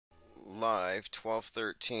live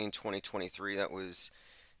 12/13/2023. That was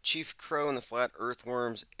Chief Crow and the Flat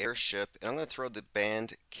Earthworms Airship. And I'm going to throw the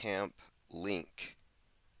Bandcamp link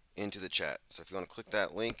into the chat. So if you want to click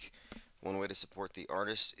that link, one way to support the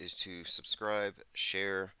artist is to subscribe,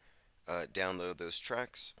 share, download those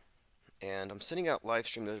tracks. And I'm sending out live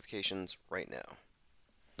stream notifications right now.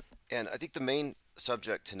 And I think the main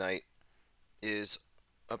subject tonight is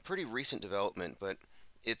a pretty recent development, but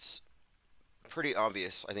it's pretty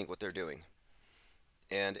obvious, I think, what they're doing.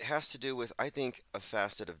 And it has to do with, I think, a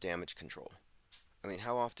facet of damage control. I mean,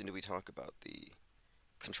 how often do we talk about the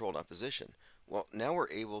controlled opposition? Well, now we're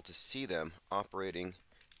able to see them operating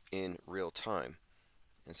in real time.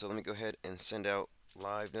 And so let me go ahead and send out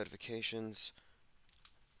live notifications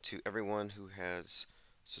to everyone who has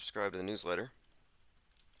subscribed to the newsletter.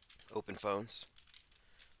 Open phones.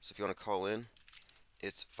 So if you want to call in,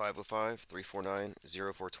 it's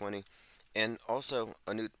 505-349-0420. And also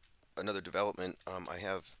another development, I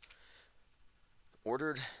have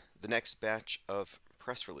ordered the next batch of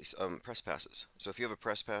press passes. So if you have a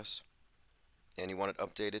press pass and you want it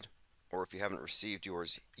updated, or if you haven't received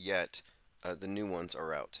yours yet, the new ones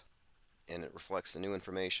are out, and it reflects the new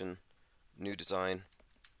information, new design.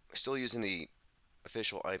 We're still using the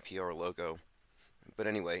official IPR logo, but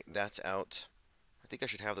anyway, that's out. I think I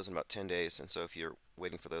should have those in about 10 days, and so if you're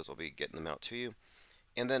waiting for those, I'll be getting them out to you.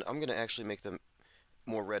 And then I'm going to actually make them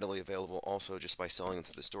more readily available also just by selling them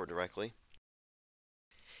to the store directly.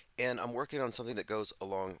 And I'm working on something that goes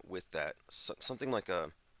along with that. Something like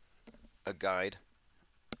a guide,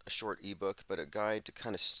 a short ebook, but a guide to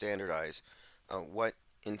kind of standardize what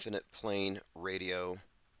infinite plane radio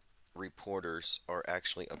reporters are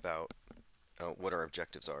actually about, what our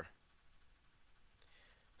objectives are.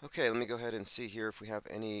 Okay, let me go ahead and see here if we have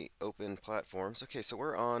any open platforms. Okay, so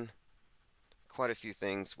we're on quite a few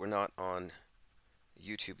things. We're not on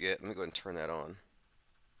YouTube yet. Let me go ahead and turn that on.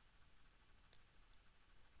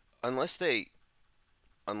 Unless they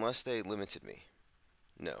limited me.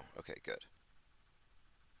 No. Okay, good.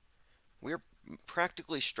 We're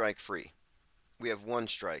practically strike free. We have one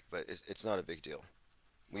strike, but it's not a big deal.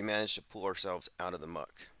 We managed to pull ourselves out of the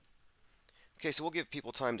muck. Okay, so we'll give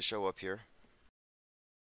people time to show up here.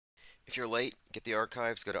 If you're late, get the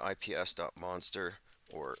archives, go to ips.monster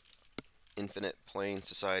or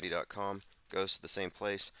infiniteplanesociety.com. Goes to the same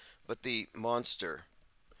place, but the monster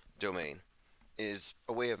domain is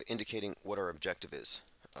a way of indicating what our objective is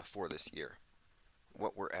for this year.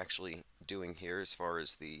 What we're actually doing here as far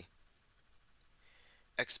as the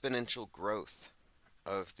exponential growth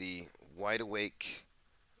of the wide awake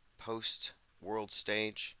post-world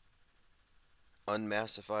stage,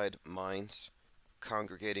 unmassified minds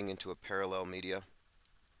congregating into a parallel media.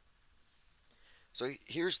 So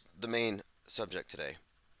here's the main subject today,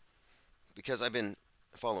 because I've been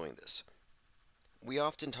following this. We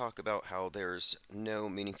often talk about how there's no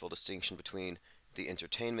meaningful distinction between the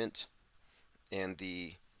entertainment and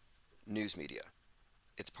the news media.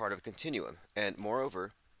 It's part of a continuum, and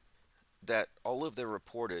moreover, that all of their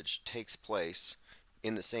reportage takes place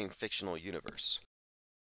in the same fictional universe.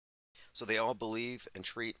 So they all believe and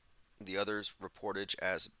treat the other's reportage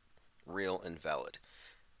as real and valid.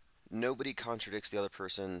 Nobody contradicts the other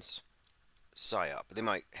person's psyop. They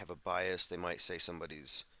might have a bias, they might say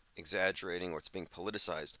somebody's exaggerating or it's being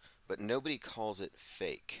politicized, but nobody calls it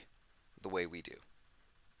fake the way we do.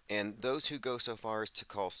 And those who go so far as to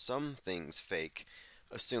call some things fake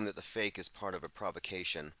assume that the fake is part of a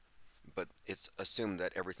provocation, but it's assumed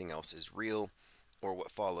that everything else is real, or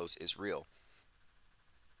what follows is real.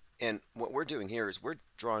 And what we're doing here is we're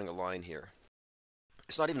drawing a line here.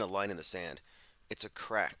 It's not even a line in the sand. It's a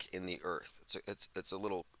crack in the earth. It's a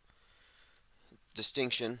little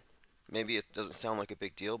distinction. Maybe it doesn't sound like a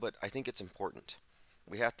big deal, but I think it's important.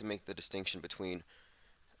 We have to make the distinction between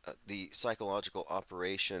the psychological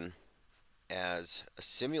operation as a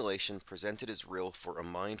simulation presented as real for a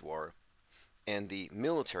mind war, and the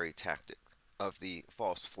military tactic of the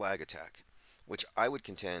false flag attack, which I would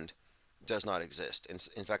contend does not exist.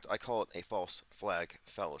 In fact, I call it a false flag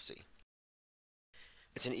fallacy.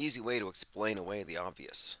 It's an easy way to explain away the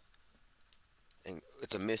obvious, and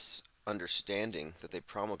it's a misunderstanding that they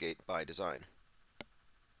promulgate by design.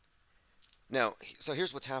 Now, so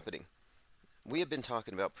here's what's happening. We have been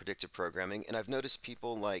talking about predictive programming, and I've noticed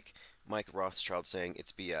people like Mike Rothschild saying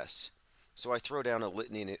it's BS. So I throw down a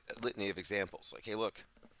litany of examples, like, hey, look,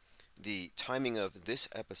 the timing of this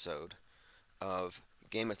episode of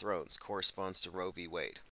Game of Thrones corresponds to Roe v.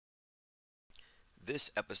 Wade.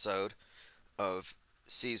 This episode of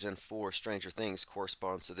Season 4 Stranger Things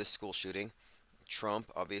corresponds to this school shooting.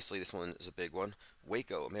 Trump, obviously this one is a big one.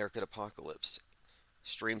 Waco, American Apocalypse.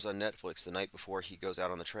 streams on Netflix the night before he goes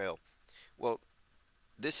out on the trail. Well,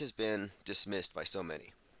 this has been dismissed by so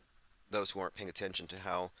many, those who aren't paying attention to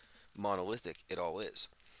how monolithic it all is.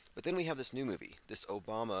 But then we have this new movie, this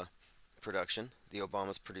Obama production. The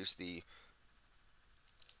Obamas produced the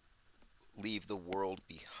Leave the World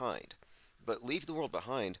Behind. But Leave the World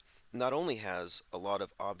Behind not only has a lot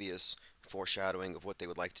of obvious foreshadowing of what they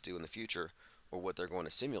would like to do in the future or what they're going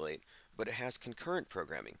to simulate, but it has concurrent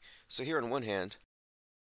programming. So here on one hand,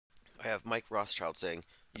 I have Mike Rothschild saying,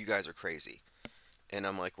 "You guys are crazy." And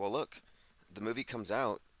I'm like, well, look, the movie comes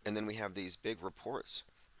out, and then we have these big reports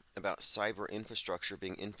about cyber infrastructure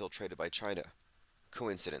being infiltrated by China.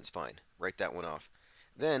 Coincidence, fine. Write that one off.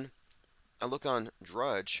 Then I look on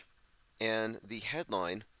Drudge, and the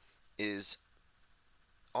headline is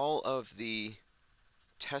all of the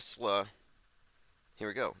Tesla, here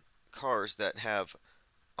we go, cars that have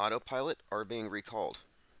autopilot are being recalled.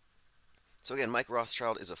 So again, Mike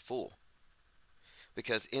Rothschild is a fool,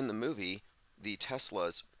 because in the movie, the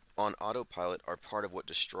Teslas on autopilot are part of what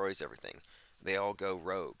destroys everything. They all go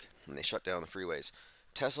rogue, and they shut down the freeways.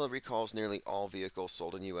 Tesla recalls nearly all vehicles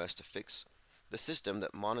sold in the US to fix the system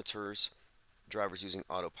that monitors drivers using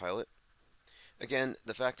autopilot. Again,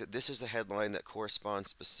 the fact that this is a headline that corresponds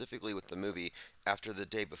specifically with the movie after the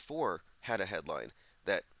day before had a headline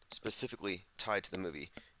that specifically tied to the movie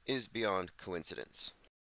is beyond coincidence.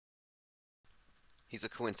 He's a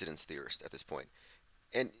coincidence theorist at this point.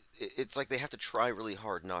 And it's like they have to try really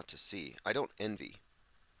hard not to see. I don't envy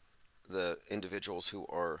the individuals who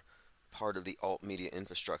are part of the alt media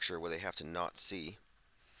infrastructure where they have to not see.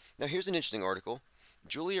 Now here's an interesting article.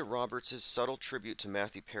 Julia Roberts' subtle tribute to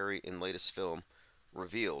Matthew Perry in latest film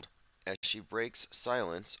revealed as she breaks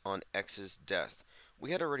silence on X's death.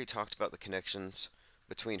 We had already talked about the connections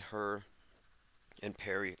between her and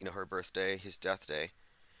Perry, her birthday, his death day,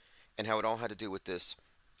 and how it all had to do with this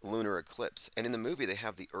lunar eclipse. And in the movie, they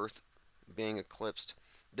have the Earth being eclipsed.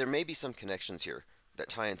 There may be some connections here that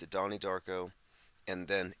tie into Donnie Darko and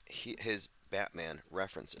then his Batman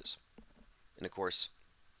references. And of course,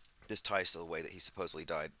 this ties to the way that he supposedly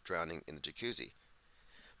died drowning in the jacuzzi.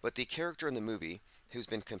 But the character in the movie, who's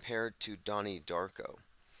been compared to Donnie Darko,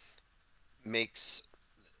 makes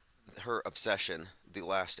her obsession the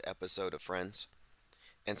last episode of Friends.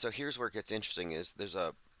 And so here's where it gets interesting is there's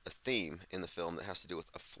a theme in the film that has to do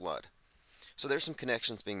with a flood. So there's some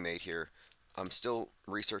connections being made here. I'm still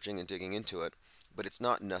researching and digging into it, but it's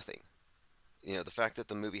not nothing. The fact that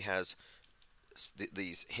the movie has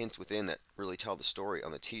these hints within that really tell the story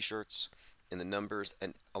on the t-shirts, in the numbers,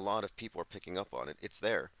 and a lot of people are picking up on it. It's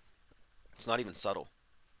there. It's not even subtle.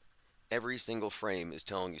 Every single frame is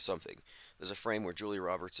telling you something. There's a frame where Julia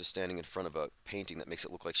Roberts is standing in front of a painting that makes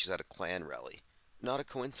it look like she's at a Klan rally. Not a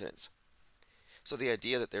coincidence. So the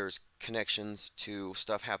idea that there's connections to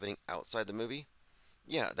stuff happening outside the movie,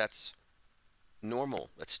 yeah, that's normal.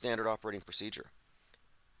 That's standard operating procedure.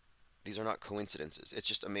 These are not coincidences. It's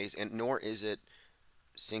just amazing. And nor is it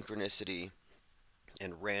synchronicity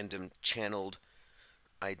and random channeled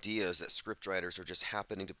ideas that scriptwriters are just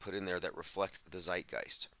happening to put in there that reflect the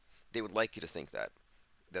zeitgeist. They would like you to think that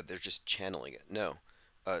they're just channeling it. No.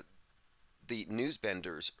 The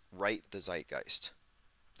newsbenders write the zeitgeist.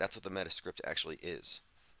 That's what the metascript actually is.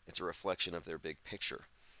 It's a reflection of their big picture.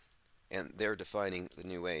 And they're defining the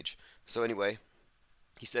new age. So anyway,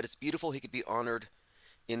 he said it's beautiful he could be honored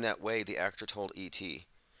in that way, the actor told E.T.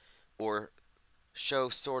 Or show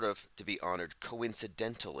sort of to be honored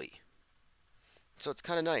coincidentally. So it's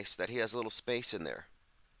kind of nice that he has a little space in there.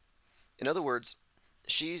 In other words,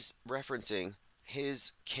 she's referencing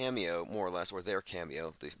his cameo, more or less, or their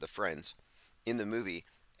cameo, the friends, in the movie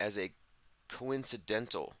as a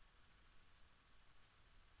coincidental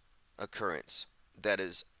occurrence that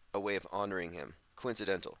is a way of honoring him.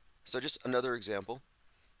 Coincidental. So just another example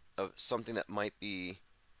of something that might be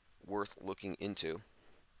worth looking into.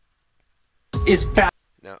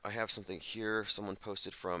 Now I have something here someone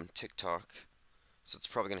posted from TikTok, so it's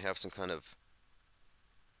probably going to have some kind of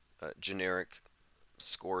generic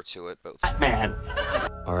score to it, but Batman.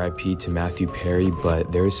 RIP to Matthew Perry,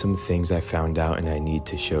 but there's some things I found out and I need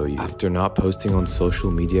to show you. After not posting on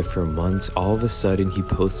social media for months, all of a sudden he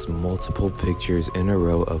posts multiple pictures in a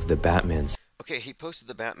row of the Batman. Okay, he posted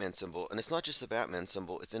the Batman symbol, and it's not just the Batman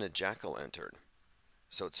symbol, it's in a jack-o'-lantern.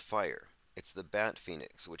 So it's fire. It's the Bat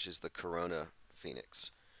Phoenix, which is the Corona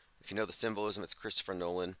Phoenix. If you know the symbolism, it's Christopher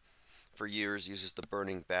Nolan. For years uses the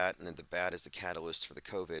burning bat, and then the bat is the catalyst for the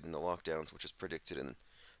COVID and the lockdowns, which is predicted in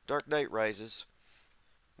Dark Knight Rises.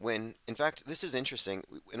 When, in fact, this is interesting,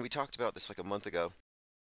 and we talked about this like a month ago.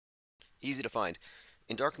 Easy to find.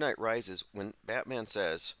 In Dark Knight Rises, when Batman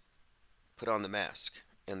says, put on the mask.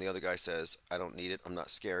 And the other guy says, I don't need it, I'm not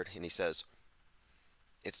scared. And he says,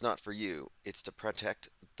 it's not for you, it's to protect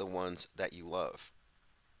the ones that you love.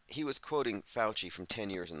 He was quoting Fauci from 10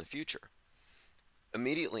 years in the future.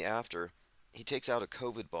 Immediately after, he takes out a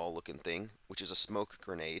COVID ball looking thing, which is a smoke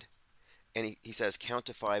grenade, and he says, count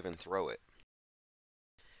to 5 and throw it.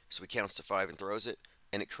 So he counts to 5 and throws it,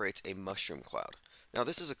 and it creates a mushroom cloud. Now,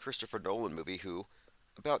 this is a Christopher Nolan movie who,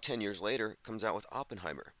 about 10 years later, comes out with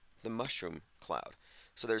Oppenheimer, the mushroom cloud.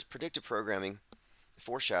 So there's predictive programming,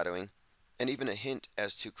 foreshadowing, and even a hint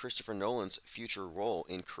as to Christopher Nolan's future role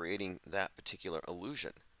in creating that particular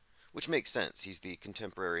illusion, which makes sense. He's the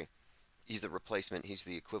contemporary, he's the replacement, he's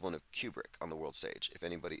the equivalent of Kubrick on the world stage. If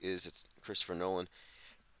anybody is, it's Christopher Nolan.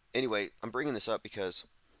 Anyway, I'm bringing this up because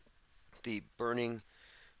the burning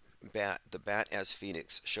bat, the bat as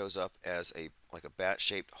Phoenix, shows up as a like a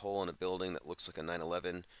bat-shaped hole in a building that looks like a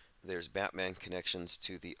 9/11. There's Batman connections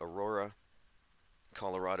to the Aurora,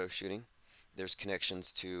 Colorado shooting. There's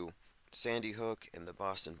connections to Sandy Hook and the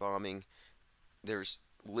Boston bombing. There's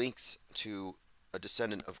links to a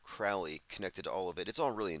descendant of Crowley connected to all of it. It's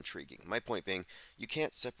all really intriguing. My point being, you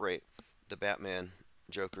can't separate the Batman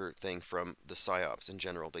Joker thing from the psyops in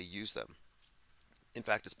general. They use them. In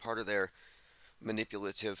fact, it's part of their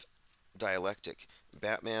manipulative dialectic.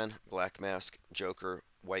 Batman, Black Mask, Joker,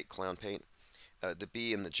 White Clown Paint. The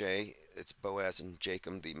B and the J, it's Boaz and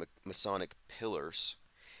Jacob, the Masonic pillars.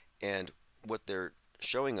 And what they're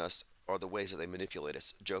showing us are the ways that they manipulate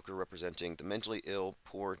us. Joker representing the mentally ill,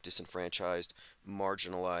 poor, disenfranchised,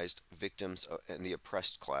 marginalized victims and the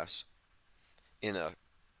oppressed class in a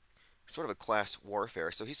sort of a class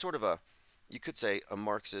warfare. So he's sort of a, you could say, a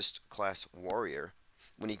Marxist class warrior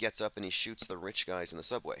when he gets up and he shoots the rich guys in the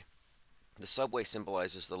subway. The subway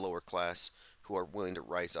symbolizes the lower class who are willing to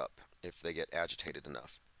rise up if they get agitated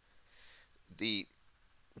enough. The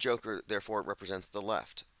Joker, therefore, represents the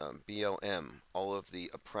left, BLM, all of the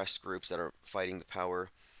oppressed groups that are fighting the power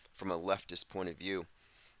from a leftist point of view.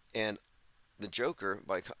 And the Joker,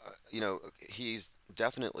 he's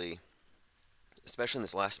definitely, especially in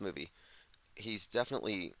this last movie, he's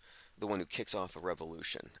definitely the one who kicks off a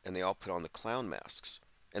revolution. And they all put on the clown masks.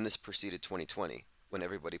 And this preceded 2020, when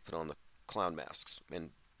everybody put on the clown masks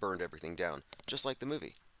and burned everything down, just like the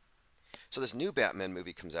movie. So this new Batman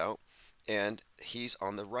movie comes out, and he's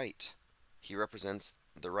on the right. He represents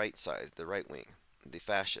the right side, the right wing, the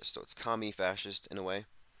fascist. So it's commie fascist in a way.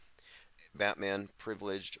 Batman,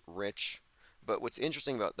 privileged, rich. But what's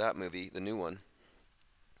interesting about that movie, the new one,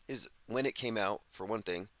 is when it came out, for one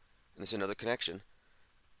thing, and there's another connection,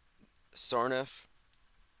 Sarnoff,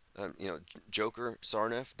 Joker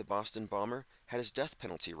Sarnoff, the Boston bomber, had his death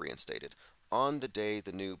penalty reinstated on the day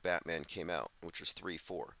the new Batman came out, which was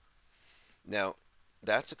 3/4. Now,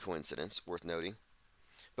 that's a coincidence worth noting.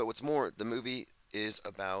 But what's more, the movie is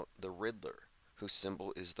about the Riddler, whose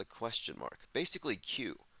symbol is the question mark. Basically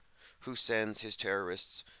Q, who sends his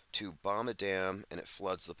terrorists to bomb a dam and it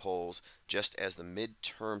floods the polls, just as the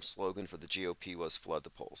midterm slogan for the GOP was flood the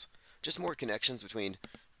polls. Just more connections between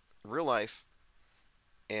real life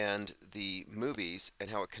and the movies and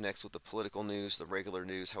how it connects with the political news, the regular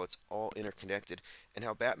news, how it's all interconnected, and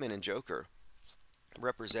how Batman and Joker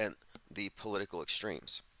represent the political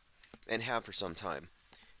extremes and have for some time.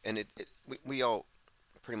 And we all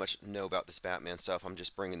pretty much know about this Batman stuff. I'm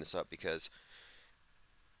just bringing this up because,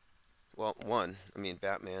 well, one, I mean,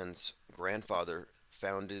 Batman's grandfather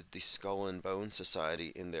founded the Skull and Bone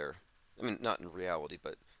Society in their, I mean, not in reality,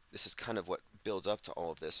 but this is kind of what builds up to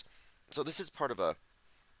all of this. So this is part of a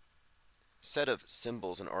set of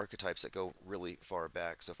symbols and archetypes that go really far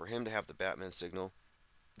back. So for him to have the Batman signal,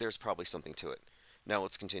 there's probably something to it. Now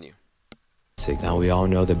let's continue. Now we all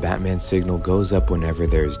know the Batman signal goes up whenever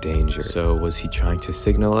there's danger. So was he trying to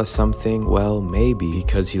signal us something? Well, maybe,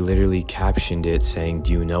 because he literally captioned it saying,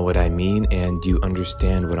 "Do you know what I mean? And do you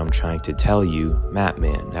understand what I'm trying to tell you,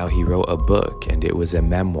 Batman?" Now he wrote a book and it was a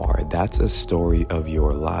memoir. That's a story of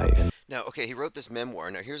your life. Now, okay, he wrote this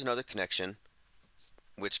memoir. Now here's another connection,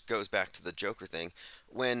 which goes back to the Joker thing.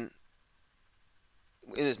 When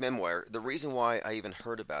in his memoir, the reason why I even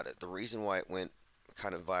heard about it, the reason why it went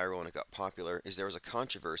kind of viral and it got popular, is there was a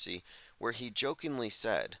controversy where he jokingly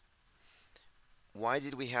said, "Why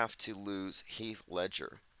did we have to lose Heath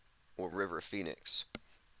Ledger or River Phoenix?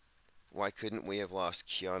 Why couldn't we have lost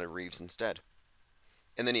Keanu Reeves instead?"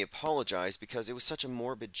 And then he apologized because it was such a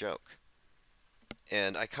morbid joke.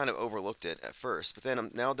 And I kind of overlooked it at first, but then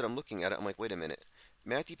now that I'm looking at it, I'm like, wait a minute.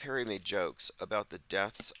 Matthew Perry made jokes about the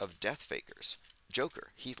deaths of death fakers.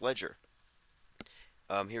 Joker, Heath Ledger.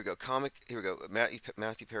 Here we go. Here we go.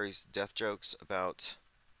 Matthew Perry's death jokes about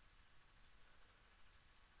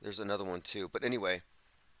There's another one too. But anyway,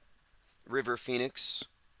 River Phoenix,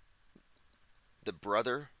 the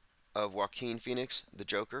brother of Joaquin Phoenix, the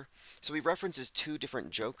Joker. So he references two different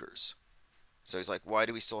Jokers. So he's like, why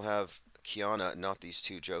do we still have Kiana, not these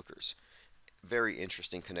two Jokers? Very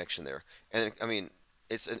interesting connection there. And I mean,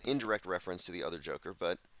 it's an indirect reference to the other Joker,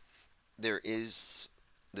 but there is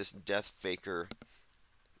this Death Faker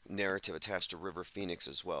narrative attached to River Phoenix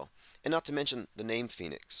as well. And not to mention the name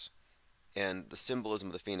Phoenix and the symbolism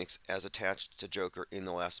of the Phoenix as attached to Joker in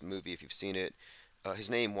the last movie, if you've seen it.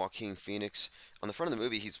 His name, Joaquin Phoenix, on the front of the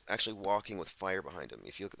movie, he's actually walking with fire behind him,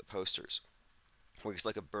 if you look at the posters, where he's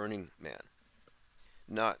like a burning man.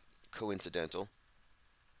 Not coincidental.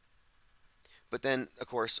 But then, of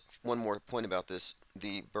course, one more point about this,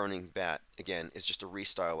 the burning bat, again, is just a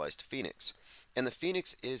restylized phoenix. And the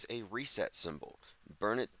phoenix is a reset symbol.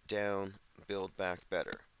 Burn it down, build back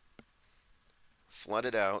better. Flood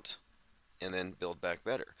it out, and then build back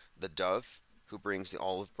better. The dove, who brings the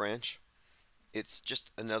olive branch, it's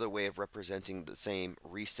just another way of representing the same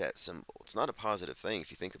reset symbol. It's not a positive thing if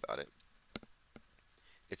you think about it.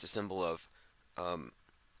 It's a symbol of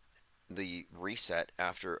the reset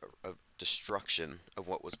after a destruction of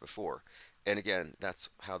what was before. And again, that's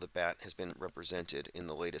how the bat has been represented in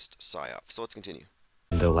the latest psyop. So let's continue.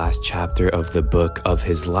 The last chapter of the book of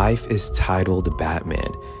his life is titled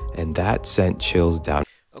Batman, and that sent chills down.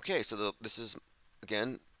 Okay, so this is,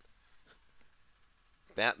 again,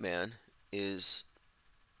 Batman is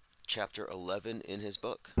chapter 11 in his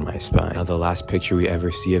book. My spine. Now, the last picture we ever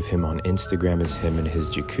see of him on Instagram is him in his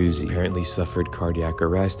jacuzzi. Apparently suffered cardiac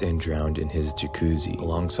arrest and drowned in his jacuzzi.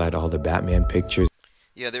 Alongside all the Batman pictures.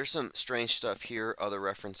 Yeah, there's some strange stuff here, other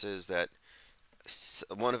references that,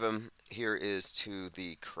 one of them here is to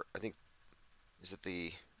the, I think, is it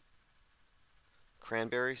the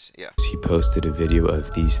cranberries? Yeah. He posted a video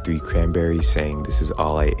of these 3 cranberries saying, "This is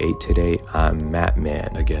all I ate today. I'm Matt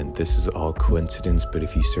Man." Again, this is all coincidence, but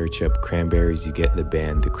if you search up cranberries, you get the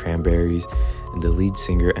band The Cranberries, and the lead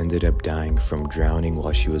singer ended up dying from drowning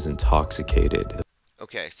while she was intoxicated.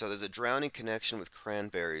 Okay, so there's a drowning connection with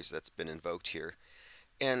cranberries that's been invoked here.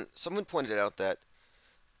 And someone pointed out that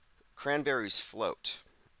cranberries float,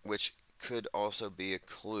 which could also be a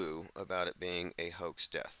clue about it being a hoax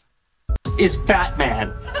death. Is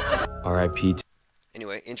Batman. R.I.P.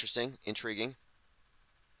 Anyway, interesting, intriguing.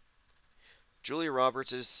 Julia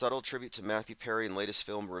Roberts' subtle tribute to Matthew Perry in latest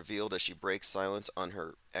film revealed as she breaks silence on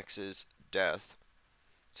her ex's death.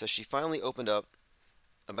 So she finally opened up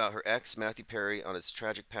about her ex, Matthew Perry, on his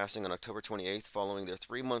tragic passing on October 28th following their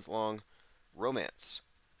 3-month-long romance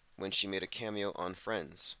when she made a cameo on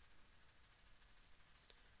Friends.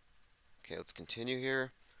 Okay, let's continue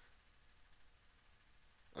here.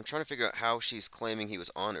 I'm trying to figure out how she's claiming he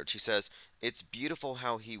was honored. She says, "It's beautiful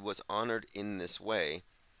how he was honored in this way,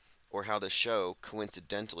 or how the show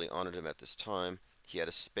coincidentally honored him at this time. He had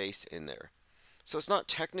a space in there." So it's not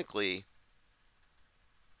technically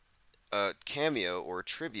a cameo or a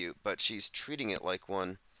tribute, but she's treating it like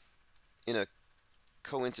one in a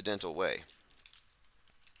coincidental way.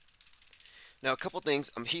 Now, a couple things.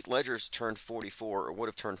 Heath Ledger's turned 44, or would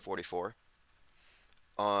have turned 44,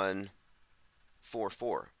 on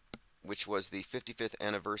 4/4, which was the 55th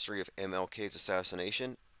anniversary of MLK's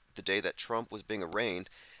assassination, the day that Trump was being arraigned,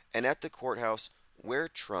 and at the courthouse where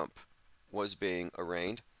Trump was being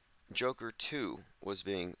arraigned, Joker 2 was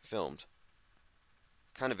being filmed.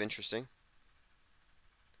 Kind of interesting.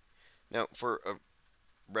 Now, for a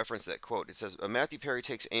reference to that quote, it says, "Matthew Perry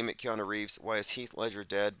takes aim at Keanu Reeves. Why is Heath Ledger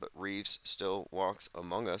dead, but Reeves still walks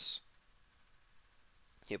among us?"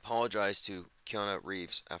 He apologized to Keanu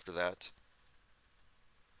Reeves after that.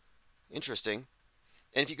 Interesting.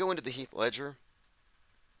 And if you go into the Heath Ledger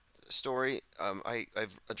story,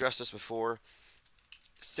 I've addressed this before.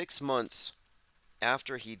 6 months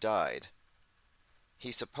after he died,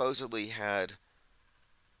 he supposedly had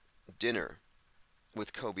dinner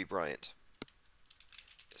with Kobe Bryant.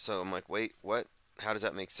 So I'm like, wait, what? How does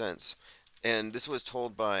that make sense? And this was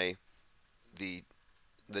told by the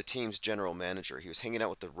team's general manager. He was hanging out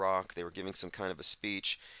with The Rock. They were giving some kind of a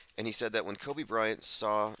speech, and he said that when Kobe Bryant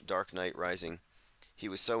saw Dark Knight Rising, he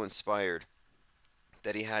was so inspired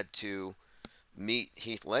that he had to meet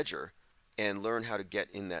Heath Ledger and learn how to get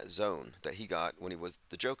in that zone that he got when he was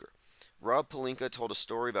the Joker. Rob Pelinka told a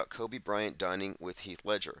story about Kobe Bryant dining with Heath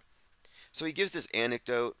Ledger. So he gives this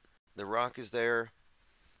anecdote. The Rock is there.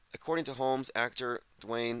 According to Holmes, actor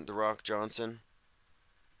Dwayne "The Rock" Johnson,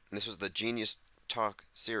 and this was the Genius Talk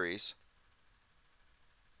series.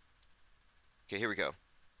 Okay, here we go.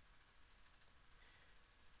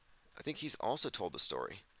 I think he's also told the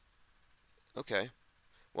story. Okay.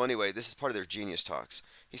 Well, anyway, this is part of their genius talks.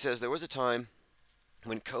 He says, there was a time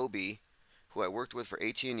when Kobe, who I worked with for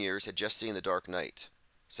 18 years, had just seen The Dark Knight,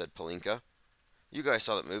 said Palinka. You guys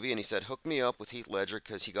saw that movie, and he said, hook me up with Heath Ledger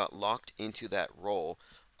because he got locked into that role.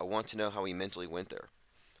 I want to know how he mentally went there.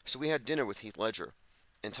 So we had dinner with Heath Ledger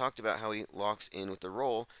and talked about how he locks in with the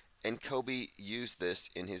role, and Kobe used this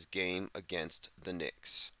in his game against the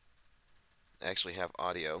Knicks. I actually have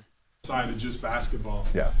audio. Side of just basketball.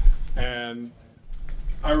 Yeah. And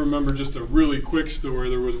I remember just a really quick story.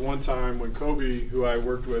 There was one time when Kobe, who I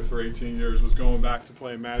worked with for 18 years, was going back to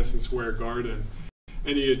play Madison Square Garden.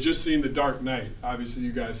 And he had just seen The Dark Knight. Obviously,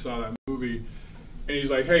 you guys saw that movie. And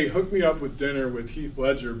he's like, hey, hook me up with dinner with Heath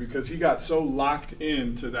Ledger because he got so locked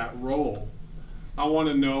into that role. I want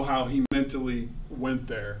to know how he mentally went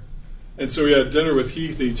there. And so he had dinner with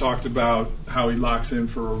Heath, and he talked about how he locks in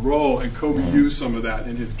for a role, and Kobe used some of that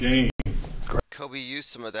in his game. Kobe used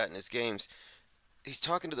some of that in his games. He's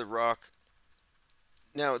talking to The Rock.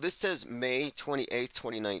 Now, this says May 28th,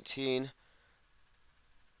 2019.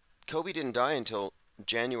 Kobe didn't die until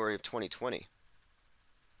January of 2020.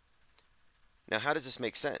 Now, how does this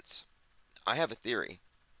make sense? I have a theory.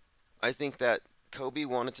 I think that Kobe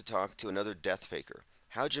wanted to talk to another death faker.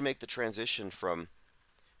 How'd you make the transition from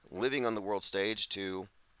living on the world stage to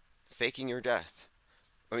faking your death?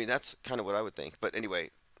 I mean, that's kind of what I would think. But anyway,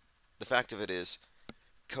 the fact of it is,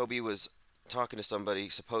 Kobe was talking to somebody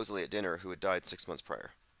supposedly at dinner who had died 6 months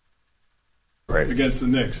prior. Right. Against the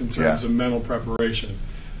Knicks in terms of mental preparation.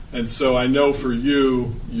 And so I know for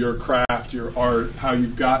you, your craft, your art, how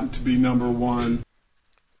you've gotten to be number one.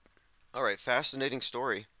 All right, fascinating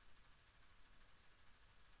story.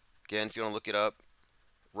 Again, if you want to look it up,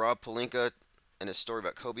 Rob Palinka and his story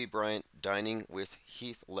about Kobe Bryant dining with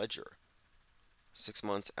Heath Ledger 6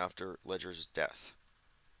 months after Ledger's death.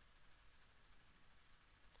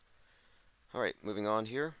 All right, moving on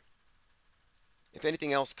here. If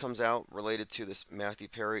anything else comes out related to this Matthew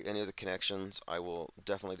Perry, any other connections, I will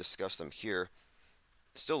definitely discuss them here.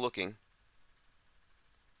 Still looking.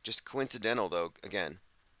 Just coincidental, though, again.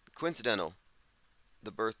 Coincidental.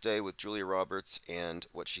 The birthday with Julia Roberts and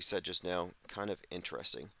what she said just now, kind of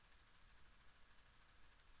interesting.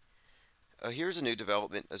 Here's a new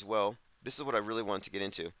development as well. This is what I really wanted to get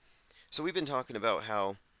into. So we've been talking about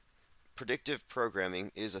how predictive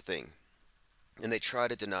programming is a thing. And they try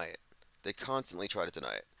to deny it. They constantly try to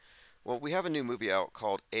deny it. Well, we have a new movie out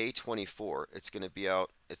called A24. It's going to be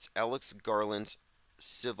out. It's Alex Garland's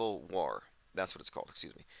Civil War. That's what it's called,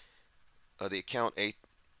 excuse me. The account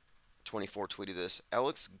A24 tweeted this.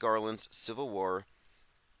 Alex Garland's Civil War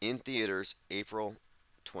in theaters April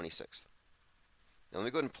 26th. Now let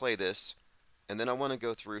me go ahead and play this. And then I want to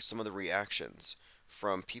go through some of the reactions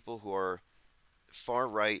from people who are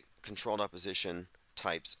far-right controlled opposition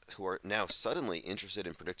types who are now suddenly interested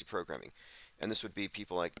in predictive programming. And this would be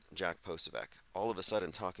people like Jack Posobiec, all of a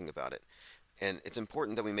sudden talking about it. And it's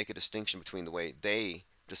important that we make a distinction between the way they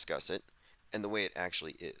discuss it and the way it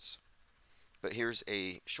actually is. But here's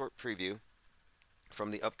a short preview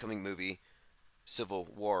from the upcoming movie Civil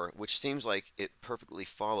War, which seems like it perfectly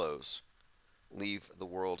follows Leave the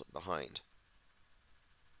World Behind.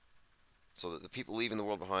 So that the people leaving the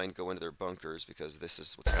world behind go into their bunkers because this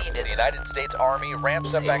is what's happening. The United States Army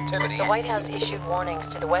ramps up activity. The White House issued warnings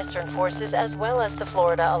to the Western forces as well as the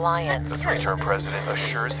Florida Alliance. The three-term president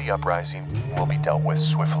assures the uprising will be dealt with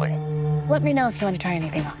swiftly. Let me know if you want to try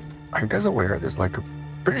anything on. Are you guys aware there's like a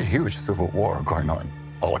pretty huge civil war going on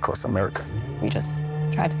all across America? We just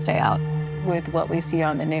try to stay out. With what we see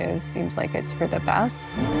on the news, seems like it's for the best.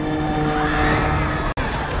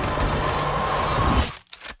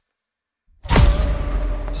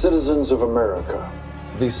 Citizens of America.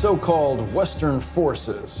 The so-called Western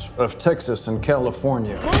forces of Texas and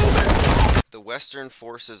California. The Western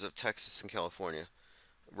forces of Texas and California.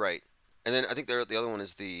 Right. And then I think the other one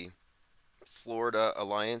is the Florida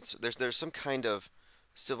Alliance. There's some kind of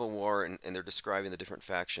civil war, and they're describing the different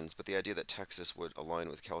factions, but the idea that Texas would align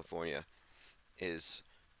with California is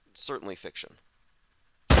certainly fiction.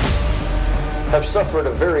 Have suffered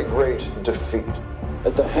a very great defeat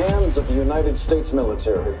at the hands of the United States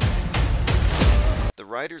military. The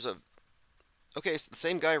writers of... Okay, so the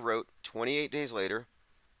same guy wrote 28 Days Later,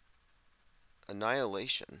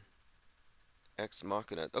 Annihilation, Ex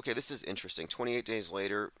Machina. Okay, this is interesting. 28 Days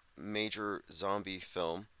Later, major zombie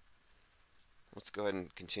film. Let's go ahead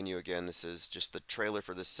and continue again. This is just the trailer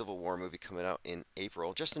for this Civil War movie coming out in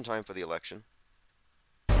April, just in time for the election.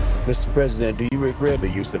 Mr. President, do you regret the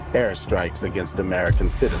use of airstrikes against American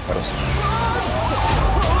citizens?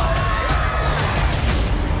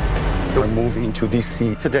 We're moving to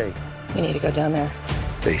D.C. today. You need to go down there.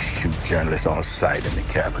 They shoot journalists on sight in the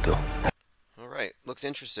Capitol. All right, looks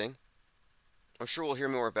interesting. I'm sure we'll hear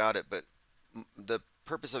more about it, but the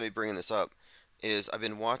purpose of me bringing this up is I've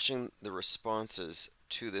been watching the responses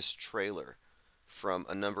to this trailer from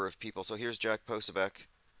a number of people. So here's Jack Posobiec.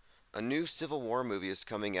 A new Civil War movie is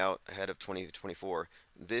coming out ahead of 2024.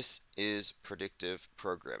 This is predictive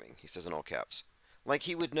programming, he says in all caps. Like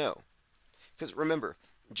he would know. Because remember,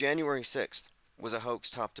 January 6th was a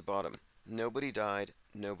hoax top to bottom. Nobody died,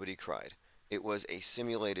 nobody cried. It was a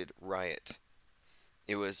simulated riot.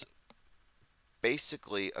 It was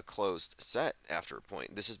basically a closed set after a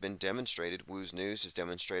point. This has been demonstrated. Woo's News has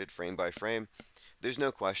demonstrated frame by frame. There's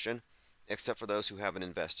no question, except for those who haven't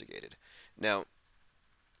investigated. Now,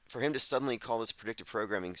 for him to suddenly call this predictive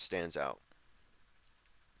programming stands out.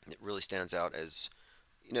 It really stands out as,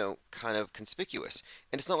 kind of conspicuous.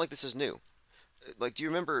 And it's not like this is new. Like, do you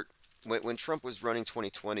remember when Trump was running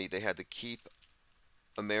 2020, they had the Keep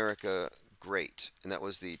America Great, and that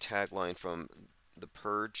was the tagline from The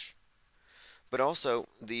Purge. But also,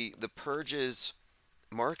 the Purge's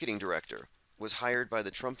marketing director was hired by the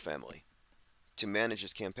Trump family to manage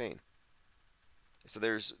his campaign. So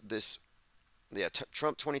there's this,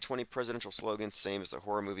 Trump 2020 presidential slogan, same as the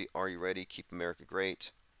horror movie, Are You Ready? Keep America Great.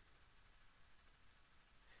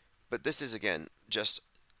 But this is, again, just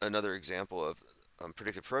another example of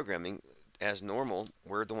predictive programming. As normal,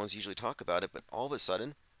 we're the ones who usually talk about it, but all of a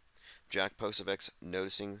sudden, Jack Posobiec's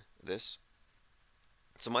noticing this.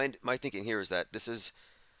 So my thinking here is that this is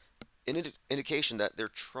an indication that they're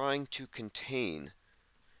trying to contain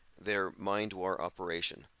their mind war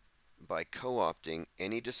operation by co-opting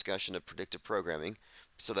any discussion of predictive programming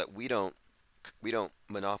so that we don't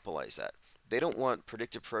monopolize that. They don't want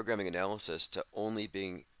predictive programming analysis to only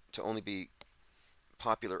be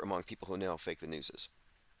popular among people who know how fake the news is.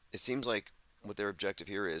 It seems like what their objective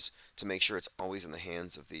here is to make sure it's always in the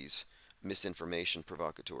hands of these misinformation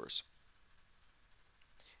provocateurs.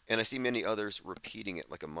 And I see many others repeating it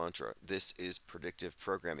like a mantra. This is predictive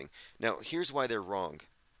programming. Now, here's why they're wrong.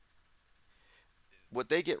 What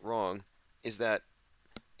they get wrong is that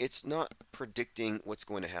it's not predicting what's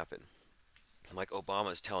going to happen. Like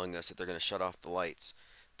Obama's telling us that they're going to shut off the lights.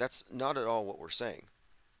 That's not at all what we're saying.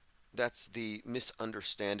 That's the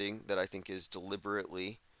misunderstanding that I think is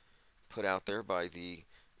deliberately put out there by the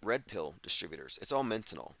red pill distributors. It's all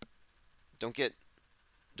mental. Don't get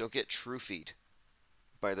troofied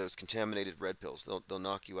by those contaminated red pills. They'll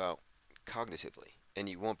knock you out cognitively, and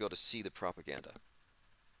you won't be able to see the propaganda.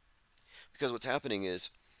 Because what's happening is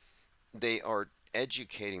they are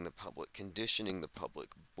educating the public, conditioning the public,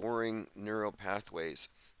 boring neural pathways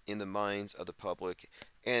in the minds of the public,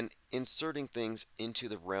 and inserting things into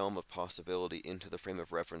the realm of possibility, into the frame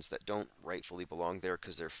of reference that don't rightfully belong there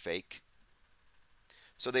because they're fake.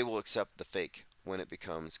 So they will accept the fake when it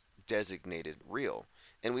becomes designated real.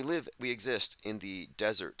 And we exist in the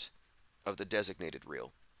desert of the designated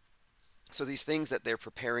real. So these things that they're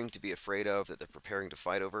preparing to be afraid of, that they're preparing to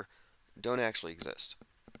fight over, don't actually exist.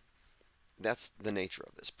 That's the nature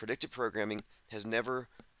of this. Predictive programming has never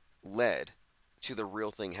led to the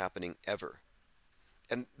real thing happening ever.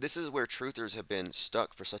 And this is where truthers have been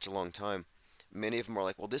stuck for such a long time. Many of them are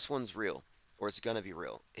like, well, this one's real, or it's going to be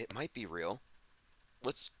real. It might be real.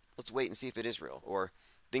 Let's wait and see if it is real. Or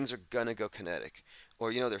things are going to go kinetic.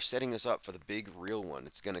 Or, they're setting us up for the big real one.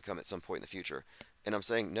 It's going to come at some point in the future. And I'm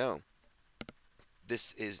saying, no.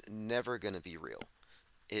 This is never going to be real.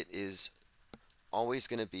 It is always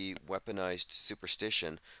going to be weaponized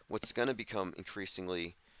superstition. What's going to become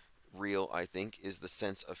increasingly real, I think, is the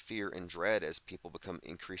sense of fear and dread as people become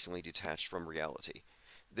increasingly detached from reality.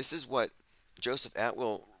 This is what Joseph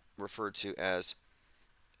Atwill referred to as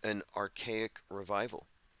an archaic revival.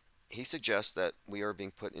 He suggests that we are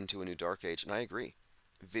being put into a new dark age, and I agree.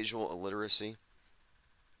 Visual illiteracy,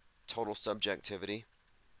 total subjectivity,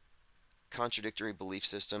 contradictory belief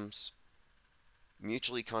systems,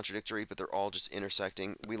 mutually contradictory, but they're all just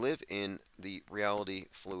intersecting. We live in the reality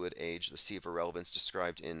fluid age, the sea of irrelevance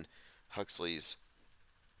described in Huxley's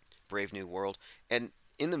Brave New World. And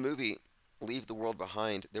in the movie Leave the World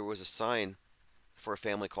Behind, there was a sign for a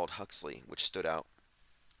family called Huxley, which stood out.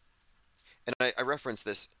 And I reference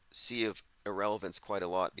this sea of irrelevance quite a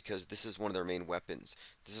lot because this is one of their main weapons.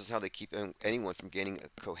 This is how they keep anyone from gaining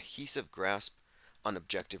a cohesive grasp on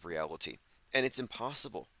objective reality. And it's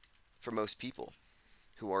impossible for most people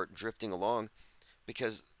who are drifting along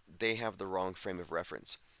because they have the wrong frame of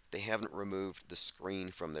reference. They haven't removed the screen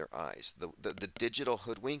from their eyes. The digital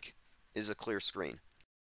hoodwink is a clear screen.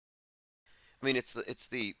 I mean, it's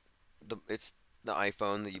the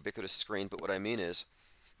iPhone, the ubiquitous screen, but what I mean is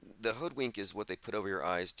The hoodwink is what they put over your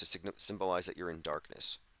eyes to symbolize that you're in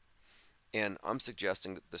darkness. And I'm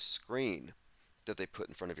suggesting that the screen that they put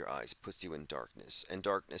in front of your eyes puts you in darkness, and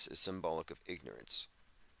darkness is symbolic of ignorance.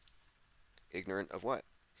 Ignorant of what?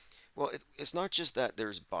 Well, it's not just that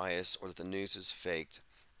there's bias or that the news is faked.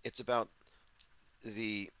 It's about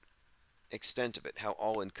the extent of it, how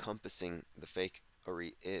all-encompassing the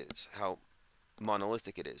fakery is, how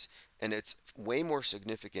monolithic it is. And it's way more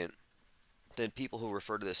significant than people who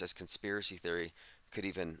refer to this as conspiracy theory could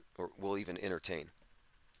even or will even entertain.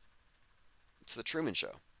 It's the Truman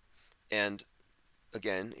Show. And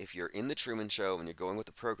again, if you're in the Truman Show and you're going with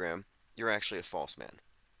the program, you're actually a false man.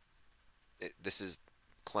 This is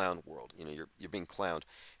clown world. You know, you're being clowned.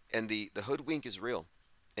 And the hoodwink is real.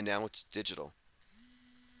 And now it's digital.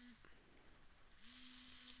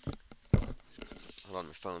 Hold on,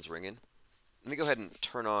 my phone's ringing. Let me go ahead and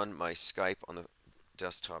turn on my Skype on the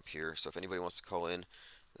desktop here. So if anybody wants to call in,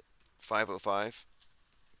 505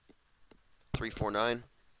 349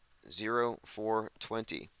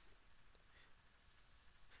 0420.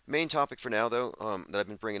 Main topic for now, though, that I've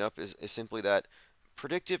been bringing up is simply that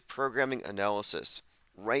predictive programming analysis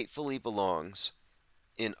rightfully belongs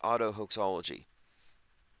in auto-hoaxology.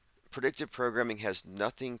 Predictive programming has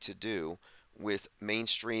nothing to do with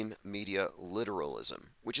mainstream media literalism,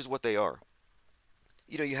 which is what they are.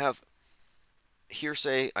 You know, you have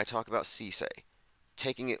hearsay, I talk about CSay,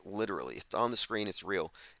 taking it literally. It's on the screen, it's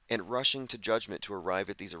real, and rushing to judgment to arrive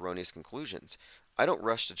at these erroneous conclusions. I don't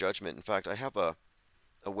rush to judgment. In fact, I have a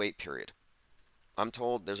wait period. I'm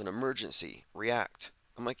told there's an emergency, react.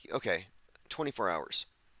 I'm like, okay, 24 hours.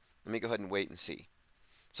 Let me go ahead and wait and see.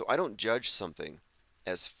 So I don't judge something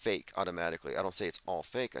as fake automatically. I don't say it's all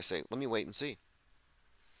fake. I say, let me wait and see.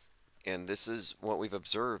 And this is what we've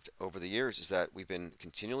observed over the years, is that we've been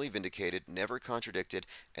continually vindicated, never contradicted,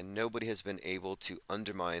 and nobody has been able to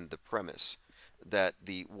undermine the premise that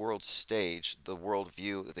the world stage, the world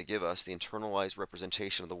view that they give us, the internalized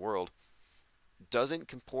representation of the world, doesn't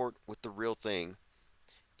comport with the real thing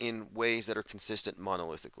in ways that are consistent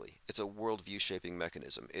monolithically. It's a worldview shaping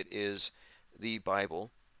mechanism. It is the Bible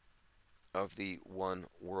of the one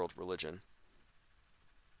world religion,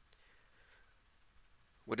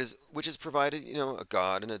 which is provided, you know, a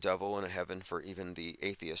God and a devil and a heaven for even the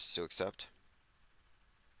atheists to accept.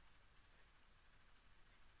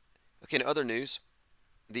 Okay, in other news,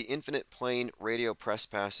 the infinite plane radio press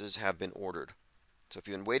passes have been ordered. So if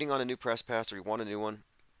you've been waiting on a new press pass or you want a new one,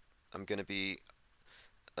 I'm going to be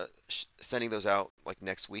sending those out like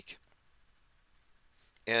next week.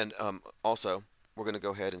 And also, we're going to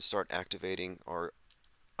go ahead and start activating our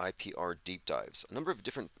IPR deep dives. A number of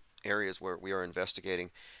different areas where we are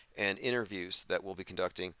investigating and interviews that we'll be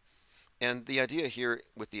conducting. And the idea here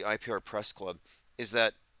with the IPR Press Club is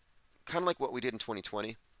that, kind of like what we did in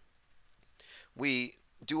 2020, we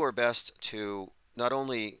do our best to not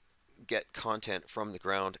only get content from the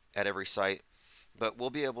ground at every site, but we'll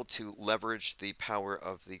be able to leverage the power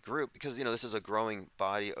of the group because, you know, this is a growing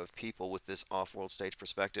body of people with this off-world stage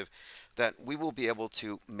perspective, that we will be able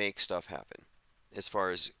to make stuff happen as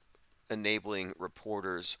far as enabling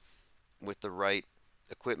reporters with the right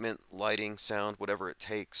equipment, lighting, sound, whatever it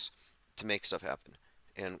takes to make stuff happen.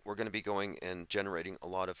 And we're going to be going and generating a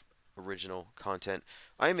lot of original content.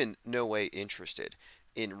 I am in no way interested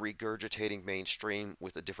in regurgitating mainstream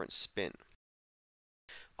with a different spin.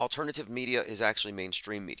 Alternative media is actually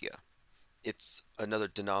mainstream media. It's another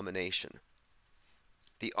denomination.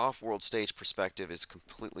 The off-world stage perspective is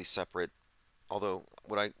completely separate, although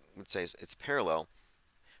what I would say is it's parallel,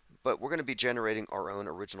 but we're going to be generating our own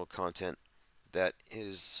original content that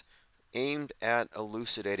is aimed at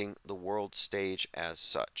elucidating the world stage as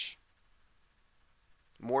such.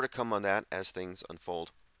 More to come on that as things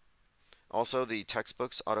unfold. Also, the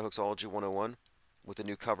textbooks, Auto-Hoaxology 101, with the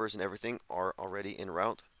new covers and everything, are already en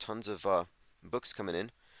route. Tons of books coming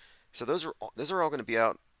in. So those are all going to be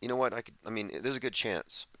out. You know what? I mean, there's a good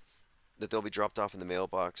chance that they'll be dropped off in the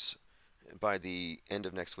mailbox by the end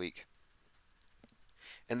of next week.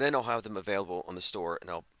 And then I'll have them available on the store, and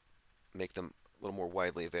I'll make them a little more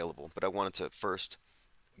widely available. But I wanted to first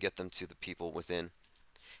get them to the people within.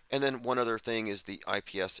 And then one other thing is the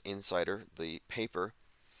IPS Insider, the paper,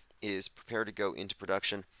 is prepared to go into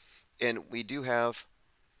production. And we do have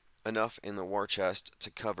enough in the war chest to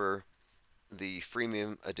cover the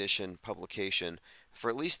freemium edition publication for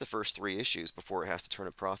at least the first 3 issues before it has to turn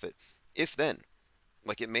a profit. If then,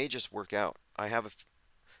 like, it may just work out. I have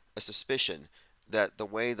a suspicion that the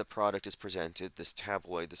way the product is presented, this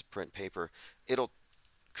tabloid, this print paper, it'll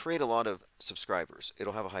create a lot of subscribers.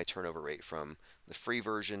 It'll have a high turnover rate from the free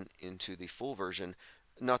version into the full version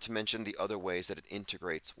not to mention the other ways that it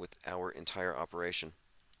integrates with our entire operation.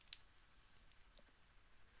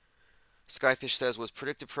 Skyfish says, was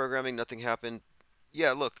predictive programming, nothing happened?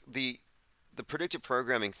 Yeah, look, the predictive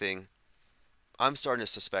programming thing, I'm starting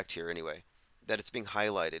to suspect here anyway, that it's being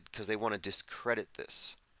highlighted because they want to discredit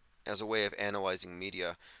this as a way of analyzing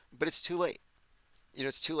media, but it's too late.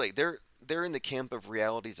 It's too late. They're in the camp of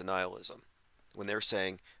reality denialism when they're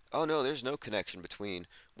saying, "Oh no, there's no connection between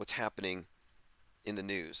what's happening in the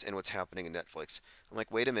news and what's happening in Netflix." I'm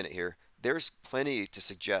like, "Wait a minute here. There's plenty to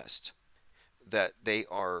suggest that they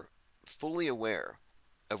are fully aware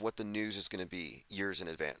of what the news is going to be years in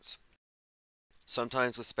advance.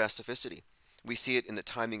 Sometimes with specificity. We see it in the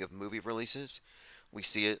timing of movie releases. We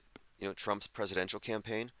see it, Trump's presidential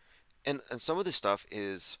campaign. And some of this stuff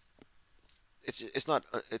is it's not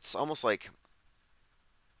it's almost like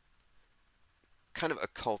kind of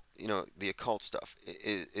occult, the occult stuff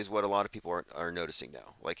is what a lot of people are noticing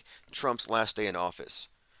now. Like Trump's last day in office,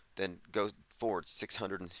 then goes forward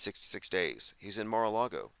 666 days. He's in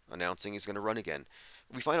Mar-a-Lago announcing he's going to run again.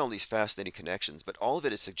 We find all these fascinating connections, but all of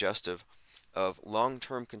it is suggestive of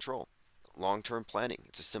long-term control, long-term planning.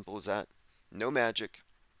 It's as simple as that. No magic.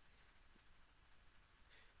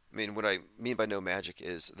 I mean, what I mean by no magic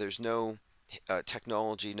is there's no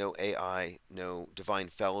technology, no AI, no divine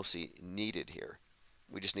fallacy needed here.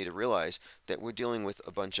 We just need to realize that we're dealing with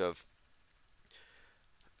a bunch of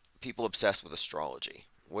people obsessed with astrology.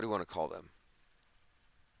 What do you want to call them?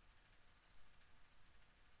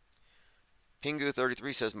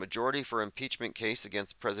 Pingu33 says majority for impeachment case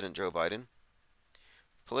against President Joe Biden.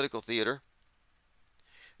 Political theater.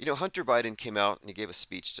 Hunter Biden came out and he gave a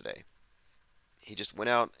speech today. He just went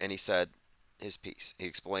out and he said his piece. He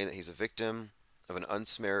explained that he's a victim of an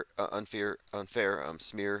unfair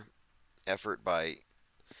smear effort by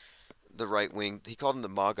the right wing. He called them the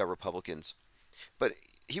MAGA Republicans. But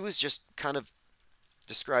he was just kind of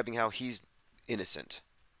describing how he's innocent.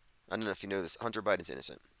 I don't know if you know this. Hunter Biden's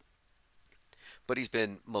innocent. But he's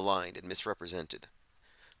been maligned and misrepresented.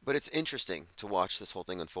 But it's interesting to watch this whole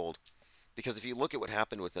thing unfold. Because if you look at what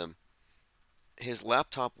happened with him, his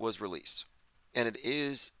laptop was released. And it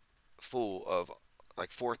is full of like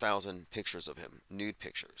 4,000 pictures of him, nude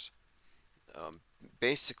pictures.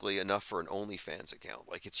 Basically enough for an OnlyFans account.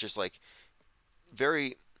 Like it's just like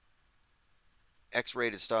very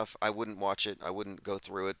X-rated stuff. I wouldn't watch it. I wouldn't go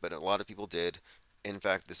through it, but a lot of people did. In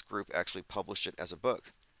fact, this group actually published it as a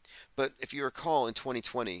book. But if you recall, in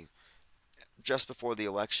 2020, just before the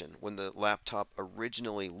election, when the laptop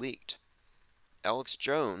originally leaked, Alex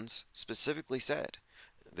Jones specifically said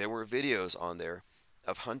there were videos on there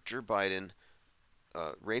of Hunter Biden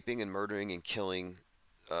raping and murdering and killing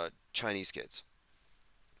Chinese kids.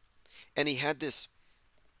 And he had this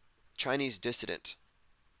Chinese dissident,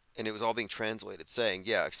 and it was all being translated, saying,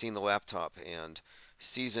 yeah, I've seen the laptop, and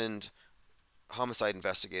seasoned homicide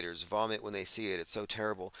investigators vomit when they see it. It's so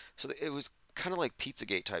terrible. So it was kind of like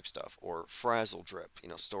Pizzagate type stuff, or Frazzle Drip,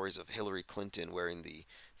 stories of Hillary Clinton wearing the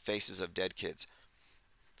faces of dead kids.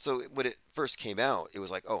 So when it first came out, it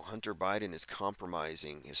was like, oh, Hunter Biden is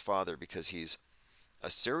compromising his father because he's a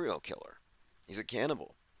serial killer. He's a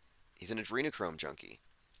cannibal. He's an adrenochrome junkie.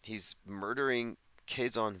 He's murdering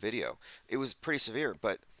kids on video. It was pretty severe,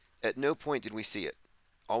 but at no point did we see it.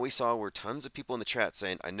 All we saw were tons of people in the chat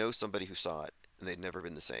saying, I know somebody who saw it, and they'd never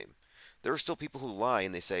been the same. There are still people who lie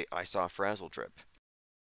and they say, I saw Frazzle Drip.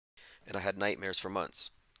 And I had nightmares for months.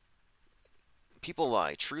 People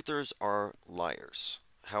lie. Truthers are liars.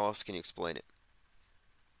 How else can you explain it?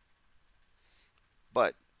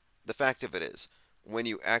 But the fact of it is, when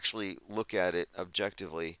you actually look at it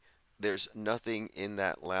objectively, there's nothing in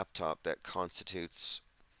that laptop that constitutes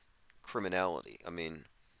criminality. I mean,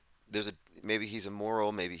 maybe he's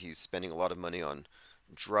immoral, maybe he's spending a lot of money on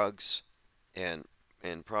drugs and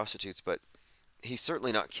prostitutes, but he's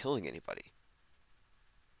certainly not killing anybody.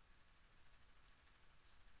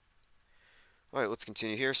 All right, let's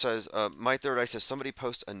continue here. Says My Third Eye says somebody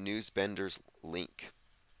post a Newsbenders link.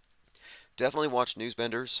 Definitely watch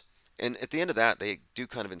Newsbenders, and at the end of that, they do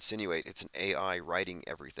kind of insinuate it's an AI writing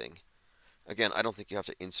everything. Again, I don't think you have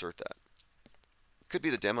to insert that. Could be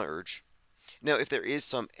the demiurge. Now, if there is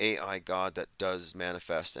some AI god that does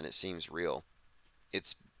manifest and it seems real,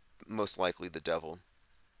 it's most likely the devil.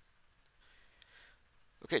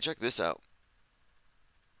 Okay, check this out.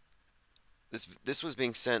 This was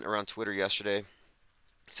being sent around Twitter yesterday.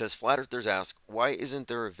 It says Flat Earthers ask, why isn't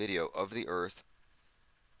there a video of the Earth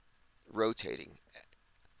rotating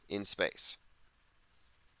in space?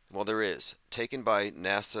 Well, there is, taken by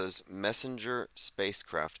NASA's Messenger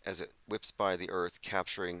spacecraft as it whips by the Earth,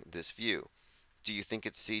 capturing this view. Do you think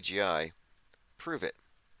it's CGI? Prove it.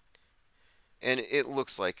 And it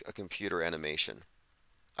looks like a computer animation.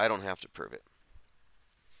 I don't have to prove it.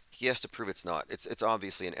 He has to prove it's not. It's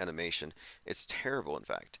obviously an animation. It's terrible, in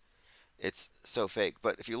fact. It's so fake.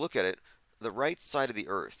 But if you look at it, the right side of the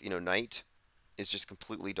Earth, night, is just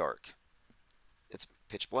completely dark. It's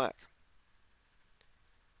pitch black.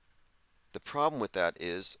 The problem with that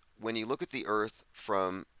is when you look at the Earth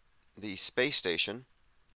from the space station,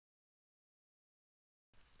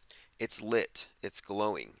 it's lit, it's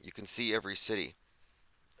glowing. You can see every city.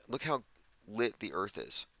 Look how lit the Earth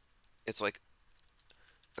is. It's like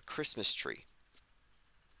a Christmas tree.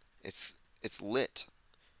 It's lit,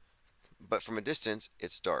 but from a distance,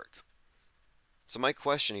 it's dark. So my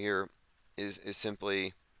question here is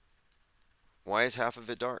simply, why is half of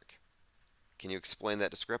it dark? Can you explain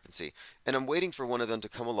that discrepancy? And I'm waiting for one of them to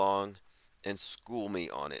come along and school me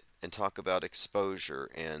on it and talk about exposure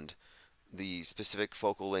and the specific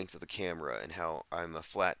focal length of the camera and how I'm a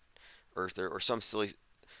flat earther or some silly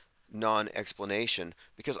non-explanation,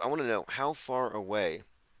 because I want to know, how far away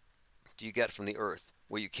do you get from the Earth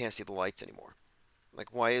where you can't see the lights anymore?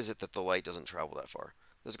 Like, why is it that the light doesn't travel that far?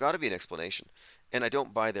 There's got to be an explanation. And I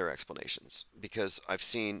don't buy their explanations because I've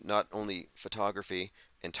seen not only photography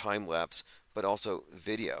and time lapse, but also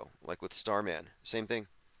video, like with Starman. Same thing.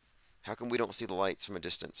 How come we don't see the lights from a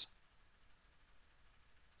distance?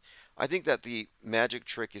 I think that the magic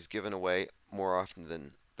trick is given away more often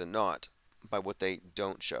than not by what they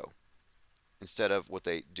don't show instead of what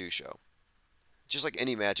they do show. Just like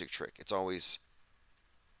any magic trick, it's always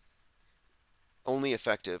only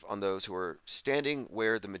effective on those who are standing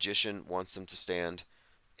where the magician wants them to stand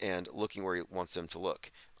and looking where he wants them to look.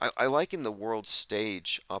 I liken the world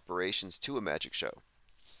stage operations to a magic show.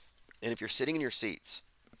 And if you're sitting in your seats,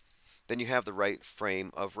 then you have the right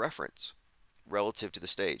frame of reference relative to the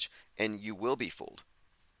stage, and you will be fooled.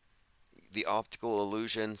 The optical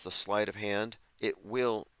illusions, the sleight of hand, it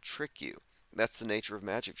will trick you. That's the nature of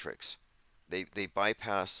magic tricks. They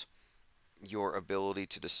bypass your ability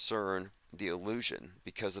to discern the illusion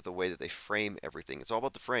because of the way that they frame everything. It's all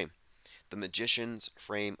about the frame, the magician's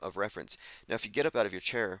frame of reference. Now, if you get up out of your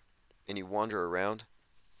chair and you wander around,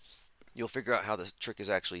 you'll figure out how the trick is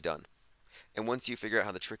actually done. And once you figure out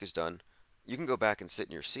how the trick is done, you can go back and sit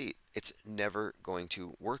in your seat. It's never going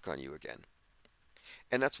to work on you again.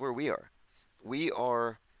 And that's where we are. We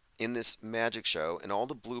are in this magic show, and all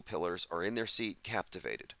the blue pillars are in their seat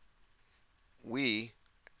captivated. We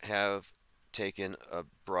have taken a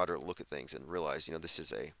broader look at things and realized, this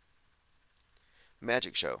is a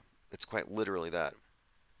magic show. It's quite literally that.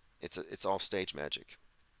 It's all stage magic.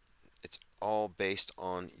 It's all based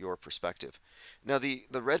on your perspective. Now, the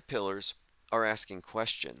red pillars are asking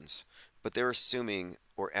questions, but they're assuming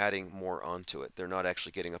or adding more onto it. They're not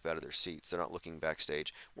actually getting up out of their seats. They're not looking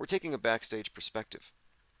backstage. We're taking a backstage perspective.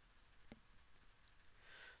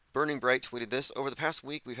 Burning Bright tweeted this: over the past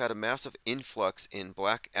week, we've had a massive influx in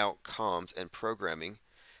blackout comms and programming.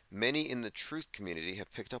 Many in the truth community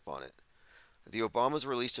have picked up on it. The Obamas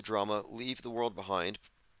released a drama, Leave the World Behind,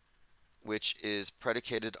 which is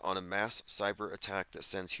predicated on a mass cyber attack that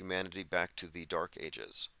sends humanity back to the Dark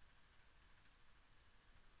Ages.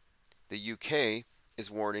 The UK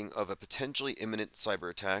is warning of a potentially imminent cyber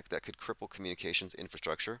attack that could cripple communications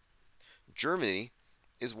infrastructure. Germany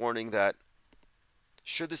is warning that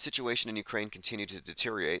should the situation in Ukraine continue to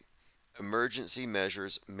deteriorate, emergency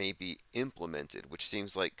measures may be implemented, which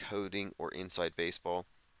seems like coding or inside baseball.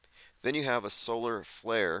 Then you have a solar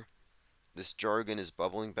flare. This jargon is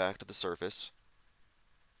bubbling back to the surface.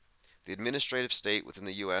 The administrative state within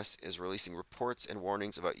the U.S. is releasing reports and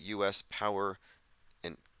warnings about U.S. power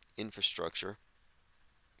and infrastructure.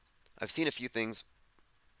 I've seen a few things.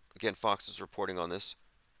 Again, Fox is reporting on this.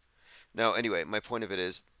 Now, anyway, my point of it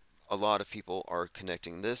is a lot of people are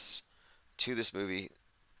connecting this to this movie,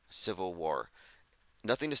 Civil War.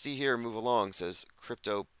 Nothing to see here, move along, says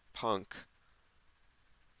Crypto Punk.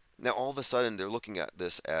 Now, all of a sudden, they're looking at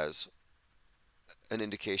this as an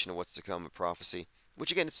indication of what's to come, a prophecy,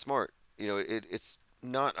 which, again, it's smart. It's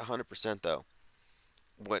not 100%, though,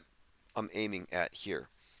 what I'm aiming at here.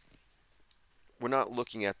 We're not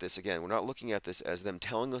looking at this, again, we're not looking at this as them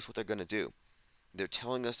telling us what they're going to do. They're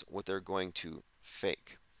telling us what they're going to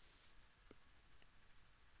fake.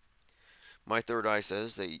 My third eye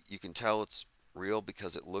says that you can tell it's real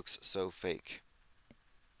because it looks so fake.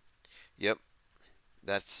 Yep,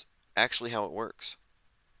 that's actually how it works.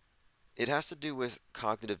 It has to do with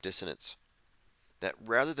cognitive dissonance. That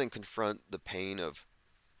rather than confront the pain of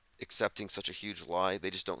accepting such a huge lie, they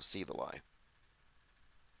just don't see the lie.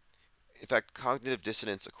 In fact, cognitive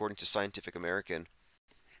dissonance, according to Scientific American,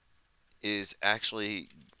 is actually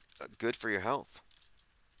good for your health.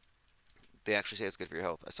 They actually say it's good for your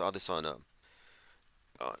health. I saw this on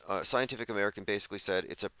Scientific American basically said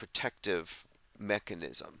it's a protective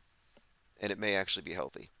mechanism, and it may actually be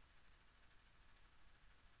healthy.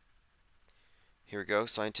 Here we go,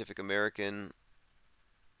 Scientific American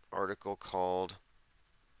article called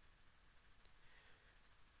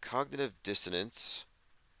Cognitive Dissonance.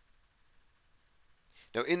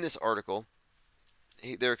 Now, in this article,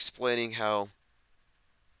 they're explaining how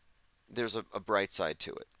there's a bright side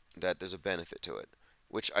to it, that there's a benefit to it,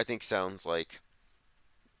 which I think sounds like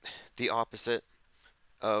the opposite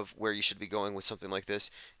of where you should be going with something like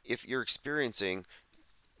this. If you're experiencing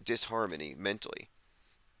disharmony mentally,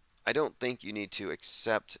 I don't think you need to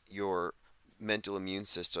accept your mental immune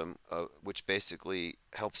system, which basically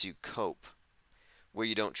helps you cope, where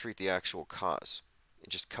you don't treat the actual cause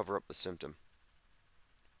and just cover up the symptom.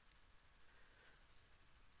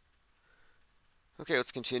 Okay,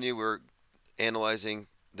 let's continue. We're analyzing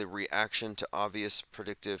the reaction to obvious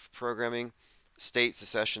predictive programming. State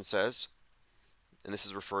secession says, and this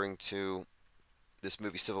is referring to this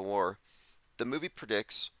movie Civil War, the movie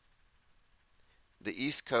predicts the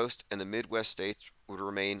East Coast and the Midwest states would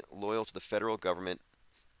remain loyal to the federal government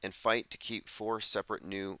and fight to keep four separate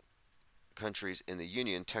new countries in the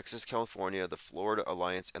Union: Texas, California, the Florida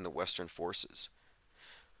Alliance, and the Western Forces.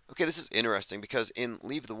 Okay, this is interesting because in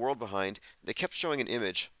Leave the World Behind, they kept showing an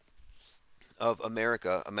image of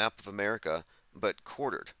America, a map of America, but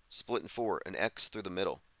quartered, split in four, an X through the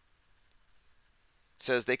middle. It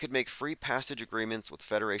says they could make free passage agreements with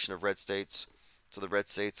Federation of Red States, so the red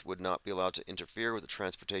states would not be allowed to interfere with the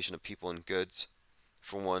transportation of people and goods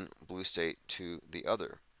from one blue state to the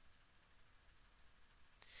other.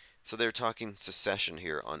 So they're talking secession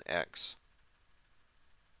here on X.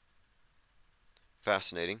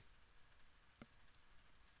 Fascinating.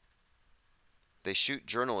 They shoot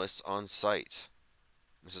journalists on sight.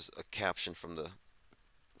 This is a caption from the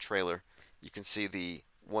trailer. You can see the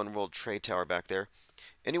One World Trade Tower back there.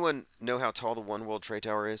 Anyone know how tall the One World Trade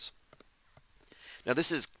Tower is? Now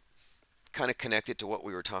this is kind of connected to what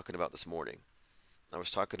we were talking about this morning. I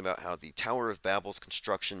was talking about how the Tower of Babel's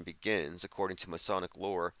construction begins, according to Masonic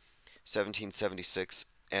lore, 1776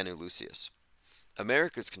 Annu Lucius.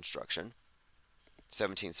 America's construction,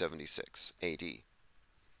 1776 AD.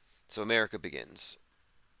 So America begins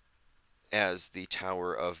as the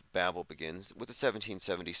Tower of Babel begins with the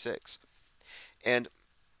 1776. And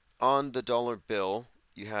on the dollar bill,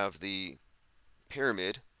 you have the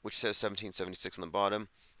pyramid, which says 1776 on the bottom,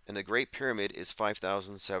 and the Great Pyramid is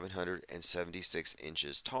 5,776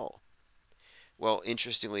 inches tall. Well,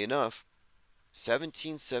 interestingly enough,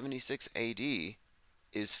 1776 AD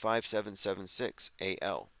is 5776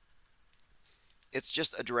 AL. It's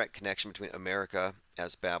just a direct connection between America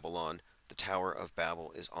as Babylon. The Tower of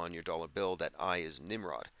Babel is on your dollar bill. That I is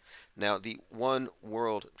Nimrod. Now, the One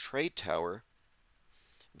World Trade Tower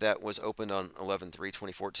that was opened on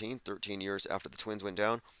 11/3/2014, 13 years after the twins went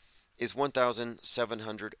down, is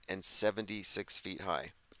 1,776 feet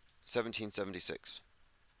high. 1776.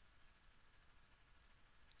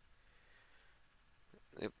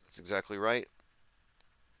 Yep, that's exactly right.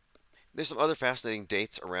 There's some other fascinating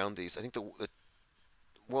dates around these. I think the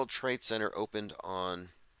World Trade Center opened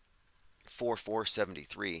on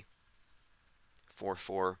 4/4/73.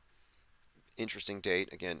 4/4. Interesting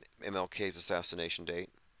date. Again, MLK's assassination date.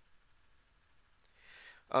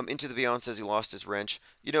 Into the Beyond says he lost his wrench.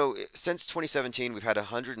 You know, since 2017, we've had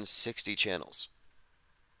 160 channels.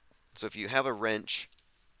 So if you have a wrench,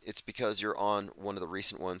 it's because you're on one of the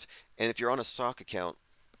recent ones. And if you're on a sock account,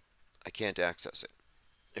 I can't access it.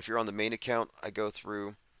 If you're on the main account, I comb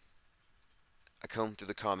through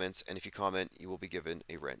the comments, and if you comment, you will be given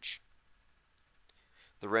a wrench.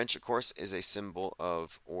 The wrench, of course, is a symbol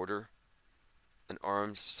of order, an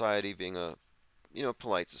armed society being a,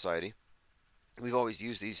 polite society. We've always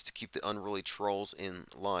used these to keep the unruly trolls in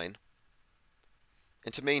line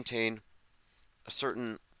and to maintain a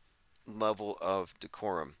certain level of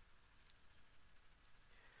decorum.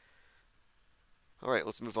 All right,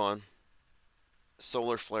 let's move on.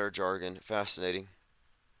 Solar flare jargon, fascinating.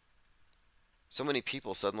 So many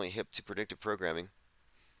people suddenly hip to predictive programming.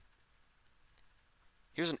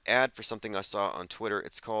 Here's an ad for something I saw on Twitter.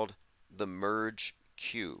 It's called the Merge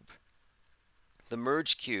Cube. The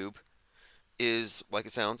Merge Cube is, like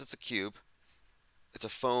it sounds, it's a cube. It's a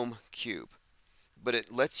foam cube. But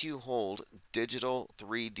it lets you hold digital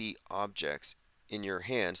 3D objects in your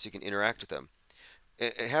hand so you can interact with them.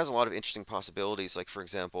 It has a lot of interesting possibilities. Like, for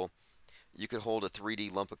example, you could hold a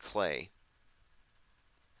 3D lump of clay,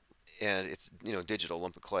 and it's, digital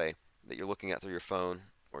lump of clay that you're looking at through your phone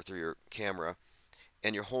or through your camera,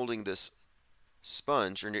 and you're holding this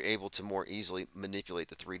sponge, and you're able to more easily manipulate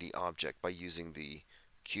the 3D object by using the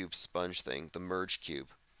cube sponge thing, the merge cube,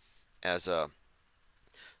 as a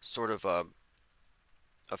sort of a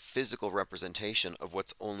physical representation of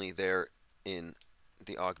what's only there in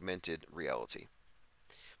the augmented reality.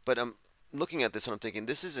 But I'm looking at this and I'm thinking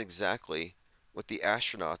this is exactly what the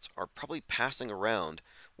astronauts are probably passing around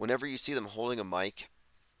whenever you see them holding a mic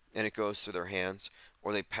and it goes through their hands,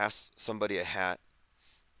 or they pass somebody a hat.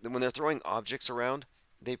 Then when they're throwing objects around,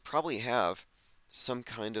 they probably have some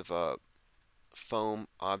kind of a foam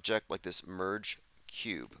object like this merge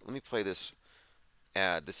cube. Let me play this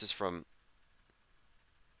ad. This is from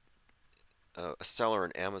a seller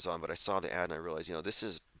on Amazon, but I saw the ad and I realized, this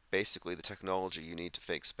is basically the technology you need to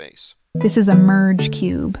fake space. This is a merge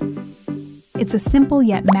cube. It's a simple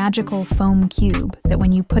yet magical foam cube that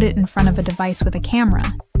when you put it in front of a device with a camera,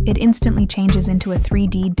 it instantly changes into a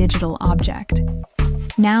 3D digital object.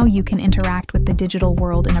 Now you can interact with the digital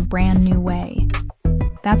world in a brand new way.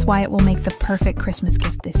 That's why it will make the perfect Christmas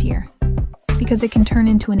gift this year, because it can turn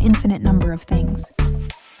into an infinite number of things.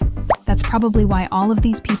 That's probably why all of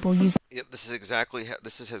these people use. Yep, this is exactly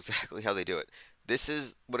how they do it. This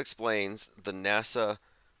is what explains the NASA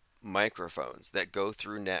microphones that go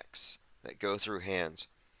through necks, that go through hands.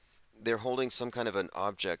 They're holding some kind of an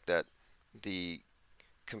object that the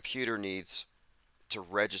computer needs to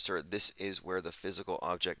register this is where the physical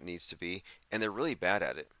object needs to be, and they're really bad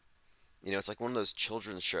at it. It's like one of those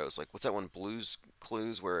children's shows, like what's that one, Blue's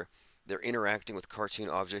Clues, where they're interacting with cartoon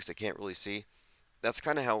objects they can't really see. That's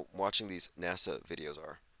kind of how watching these NASA videos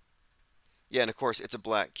are. Yeah, and of course it's a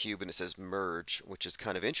black cube and it says merge, which is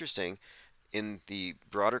kind of interesting in the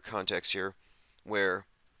broader context here, where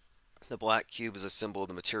the black cube is a symbol of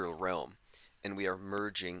the material realm, and we are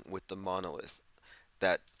merging with the monolith.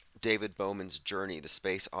 That David Bowman's journey, the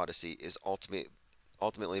Space Odyssey, is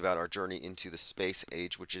ultimately about our journey into the space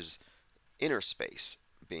age, which is inner space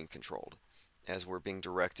being controlled, as we're being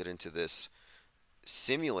directed into this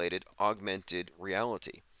simulated, augmented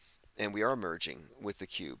reality. And we are merging with the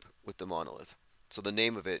cube, with the monolith. So the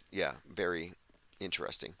name of it, yeah, very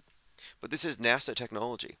interesting. But this is NASA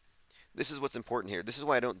technology. This is what's important here. This is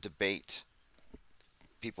why I don't debate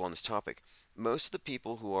people on this topic. Most of the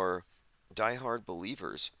people who are diehard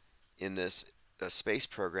believers in this space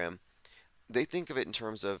program, they think of it in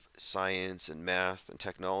terms of science and math and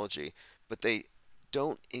technology, but they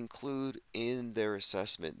don't include in their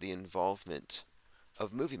assessment the involvement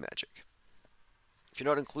of movie magic. If you're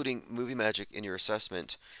not including movie magic in your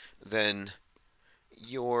assessment, then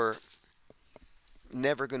you're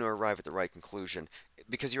never going to arrive at the right conclusion,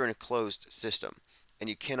 because you're in a closed system and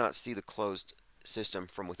you cannot see the closed system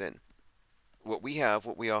from within. What we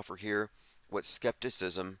offer here, what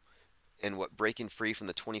skepticism and what breaking free from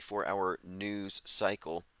the 24-hour news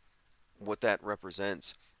cycle, what that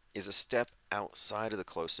represents is a step outside of the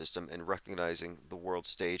closed system and recognizing the world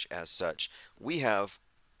stage as such. We have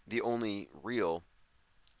the only real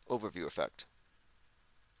overview effect.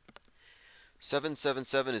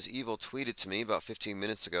 777 is evil tweeted to me about 15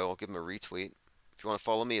 minutes ago. I'll give him a retweet. If you want to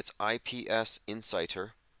follow me, it's IPS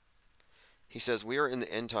Insighter. He says, we are in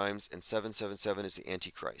the end times and 777 is the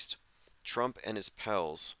Antichrist. Trump and his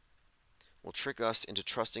pals will trick us into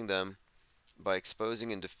trusting them by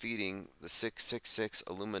exposing and defeating the 666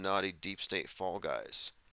 Illuminati deep state fall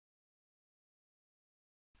guys.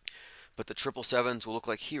 But the 777s will look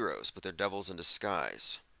like heroes, but they're devils in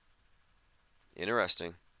disguise.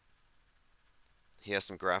 Interesting. He has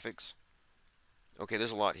some graphics. Okay,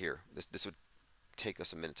 there's a lot here. This would take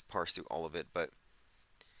us a minute to parse through all of it, but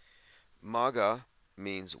Maga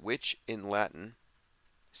means witch in Latin,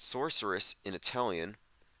 sorceress in Italian,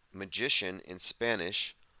 magician in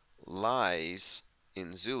Spanish, lies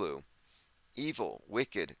in Zulu, evil,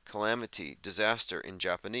 wicked, calamity, disaster in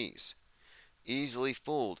Japanese, easily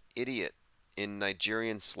fooled, idiot in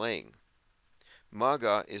Nigerian slang.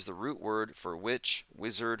 Maga is the root word for witch,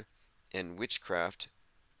 wizard, and witchcraft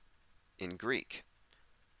in Greek.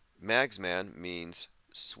 Magsman means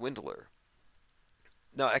swindler.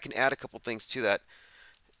 Now I can add a couple things to that.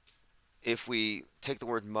 If we take the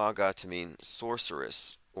word Maga to mean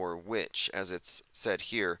sorceress or witch, as it's said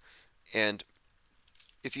here, and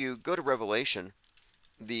if you go to Revelation,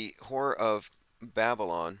 the whore of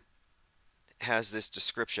Babylon has this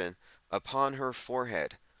description: upon her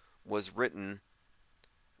forehead was written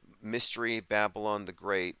Mystery Babylon the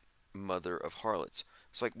Great, mother of harlots.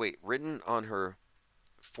 It's like, wait, written on her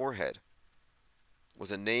forehead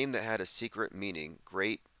was a name that had a secret meaning: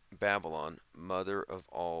 Great Babylon, mother of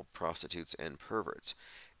all prostitutes and perverts.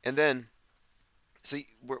 And then, so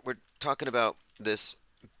we're talking about this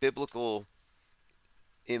biblical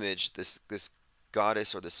image, this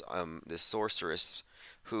goddess or this sorceress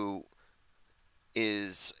who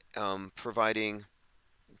is providing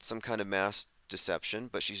some kind of mass deception,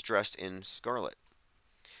 but she's dressed in scarlet.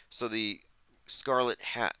 So the scarlet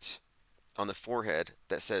hat on the forehead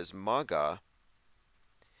that says MAGA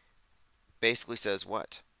basically says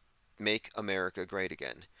what? Make America great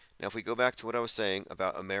again. Now, if we go back to what I was saying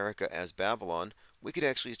about America as Babylon, we could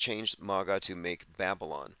actually change MAGA to make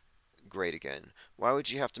Babylon great again. Why would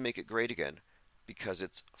you have to make it great again? Because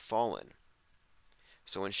it's fallen.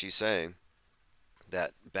 So when she's saying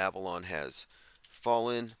that Babylon has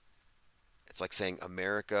fallen, it's like saying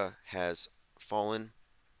America has fallen.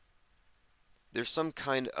 There's some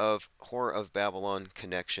kind of Horror of Babylon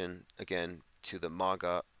connection, again, to the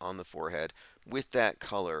MAGA on the forehead with that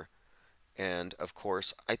color. And of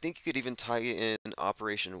course, I think you could even tie in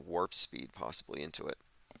Operation Warp Speed possibly into it.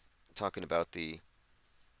 Talking about the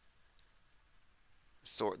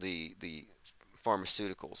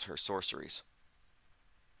pharmaceuticals, her sorceries.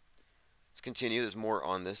 Let's continue. There's more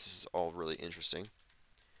on this. This is all really interesting.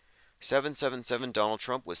 777 Donald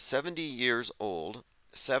Trump was 70 years old,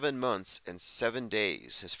 7 months and 7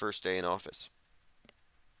 days, his first day in office.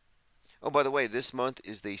 Oh, by the way, this month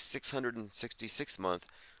is the 666th month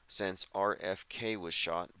since RFK was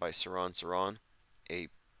shot by Saran, a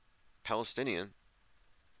Palestinian.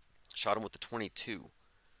 Shot him with the .22.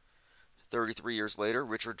 33 years later,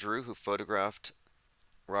 Richard Drew, who photographed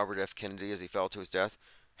Robert F. Kennedy as he fell to his death,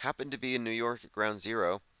 happened to be in New York at Ground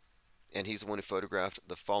Zero, and he's the one who photographed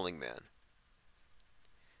the falling man.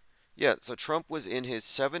 Yeah, so Trump was in his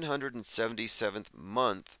 777th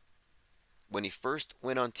month when he first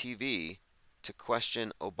went on TV to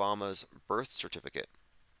question Obama's birth certificate.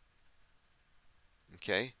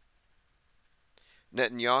 Okay?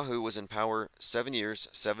 Netanyahu was in power 7 years,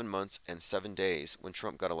 7 months, and 7 days when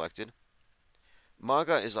Trump got elected.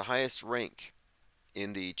 MAGA is the highest rank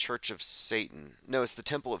in the Church of Satan. No, it's the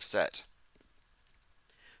Temple of Set,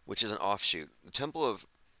 which is an offshoot. The Temple of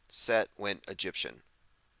Set went Egyptian,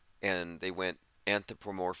 and they went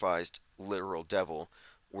anthropomorphized, literal devil,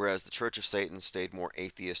 whereas the Church of Satan stayed more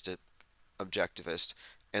atheistic, objectivist,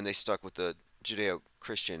 and they stuck with the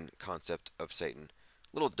Judeo-Christian concept of Satan.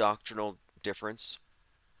 Little doctrinal difference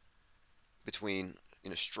between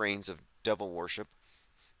strains of devil worship,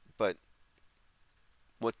 but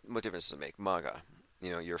what difference does it make? MAGA,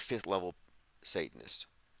 you're a 5th level Satanist.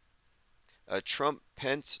 Trump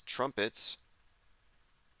Pence trumpets.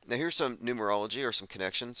 Now here's some numerology or some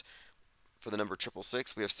connections for the number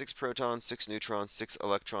 666. We have 6 protons, 6 neutrons, 6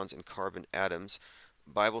 electrons in carbon atoms.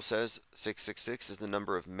 Bible says 666 is the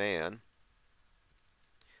number of man.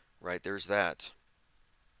 Right, there's that.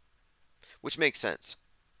 Which makes sense.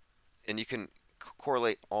 And you can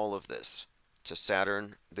correlate all of this to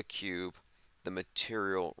Saturn, the cube, the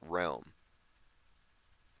material realm.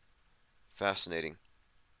 Fascinating.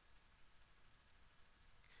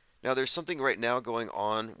 Now there's something right now going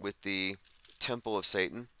on with the Temple of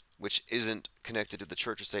Satan, which isn't connected to the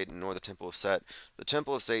Church of Satan nor the Temple of Set. The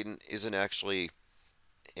Temple of Satan isn't actually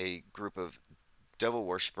a group of devil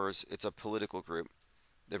worshippers. It's a political group.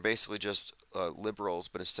 They're basically just liberals,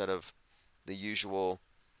 but instead of the usual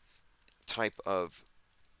type of,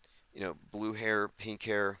 blue hair, pink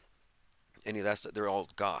hair, any of that stuff, they're all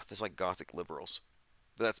goth. It's like gothic liberals.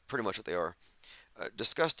 But that's pretty much what they are.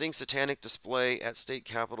 Disgusting satanic display at state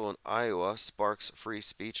capitol in Iowa sparks free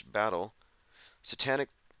speech battle. Satanic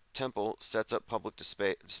temple sets up public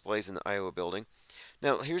displays in the Iowa building.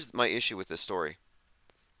 Now, here's my issue with this story.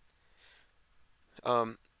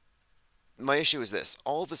 My issue is this.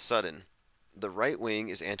 All of a sudden, the right wing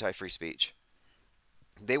is anti-free speech.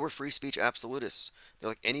 They were free speech absolutists. They're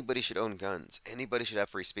like, anybody should own guns. Anybody should have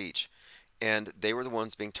free speech. And they were the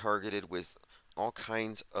ones being targeted with all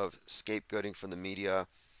kinds of scapegoating from the media.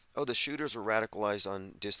 Oh, the shooters were radicalized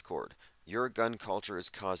on Discord. Your gun culture is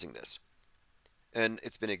causing this. And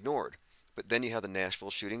it's been ignored. But then you have the Nashville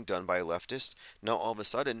shooting done by a leftist. Now all of a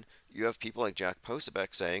sudden, you have people like Jack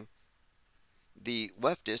Posobiec saying, the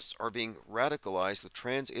leftists are being radicalized with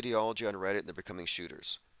trans ideology on Reddit and they're becoming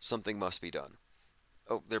shooters. Something must be done.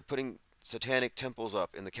 Oh, they're putting satanic temples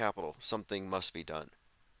up in the Capitol. Something must be done.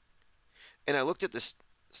 And I looked at this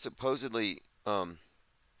supposedly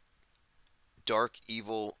dark,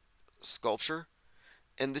 evil sculpture,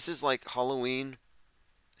 and this is like Halloween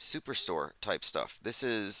Superstore type stuff. This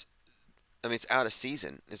is, it's out of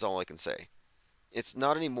season, is all I can say. It's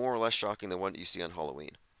not any more or less shocking than what you see on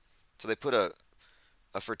Halloween. So they put a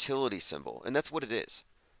fertility symbol, and that's what it is.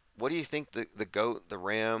 What do you think the goat, the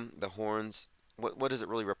ram, the horns, what does it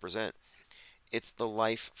really represent? It's the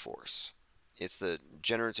life force. It's the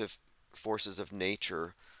generative forces of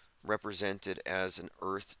nature represented as an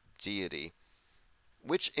Earth deity,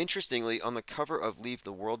 which interestingly, on the cover of Leave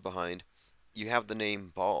the World Behind, you have the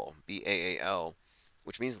name Baal, Baal,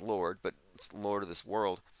 which means Lord, but it's Lord of this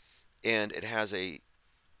world, and it has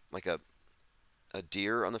like a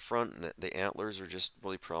deer on the front, and the antlers are just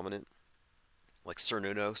really prominent, like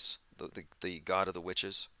Cernunnos, the god of the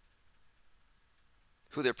witches,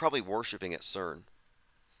 who they're probably worshiping at CERN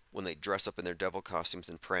when they dress up in their devil costumes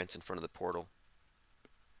and prance in front of the portal.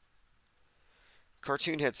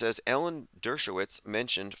 Cartoonhead says Ellen Dershowitz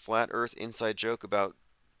mentioned flat Earth inside joke about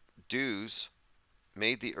Dews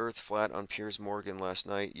made the Earth flat on Piers Morgan last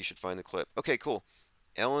night. You should find the clip. Okay, cool.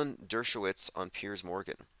 Ellen Dershowitz on Piers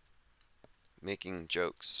Morgan making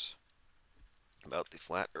jokes about the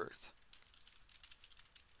flat Earth.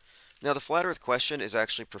 Now, the flat Earth question is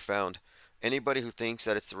actually profound. Anybody who thinks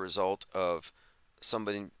that it's the result of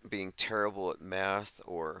somebody being terrible at math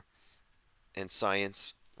and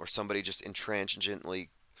science, or somebody just intransigently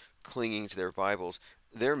clinging to their Bibles,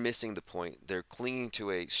 they're missing the point. They're clinging to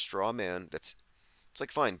a straw man it's like,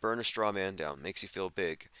 fine, burn a straw man down. Makes you feel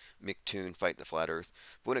big. McToon fighting the flat Earth.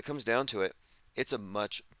 But when it comes down to it, it's a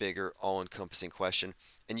much bigger, all-encompassing question,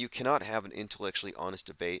 and you cannot have an intellectually honest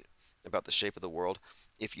debate about the shape of the world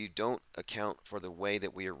if you don't account for the way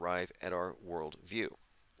that we arrive at our world view,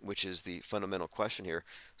 which is the fundamental question here.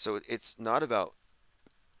 So it's not about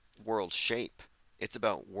world shape, it's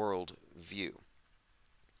about world view.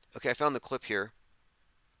 Okay, I found the clip here.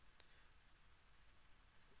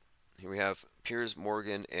 Here we have Piers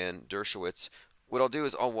Morgan and Dershowitz. What I'll do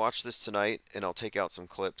is I'll watch this tonight and I'll take out some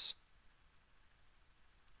clips.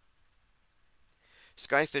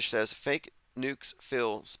 Skyfish says, Fake Nukes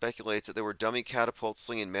Phil speculates that there were dummy catapults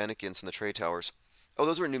slinging mannequins from the trade towers. Oh,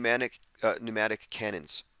 those were pneumatic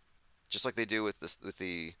cannons, just like they do with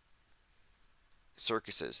the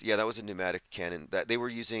circuses. Yeah, that was a pneumatic cannon. That they were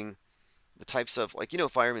using the types of, like,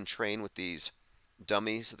 firemen train with these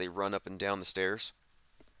dummies that they run up and down the stairs.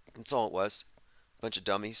 That's all it was. A bunch of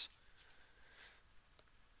dummies.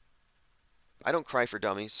 I don't cry for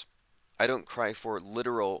dummies. I don't cry for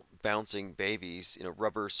literal bouncing babies,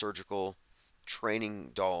 rubber surgical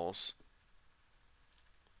training dolls.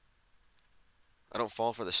 I don't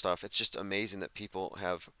fall for this stuff. It's just amazing that people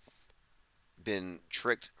have been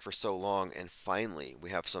tricked for so long, and finally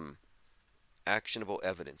we have some actionable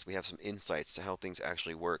evidence. We have some insights to how things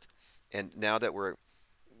actually work. And now that we're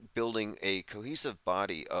building a cohesive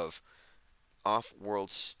body of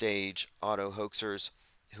off-world stage auto hoaxers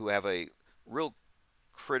who have a real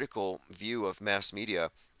critical view of mass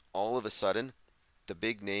media, all of a sudden the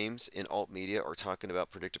big names in alt media are talking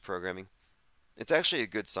about predictive programming. It's actually a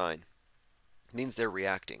good sign. It means they're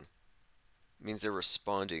reacting. It means they're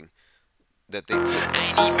responding. That they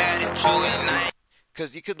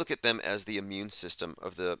because you could look at them as the immune system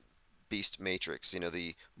of the beast matrix.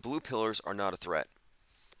 The blue pillars are not a threat.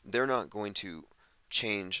 They're not going to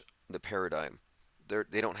change the paradigm.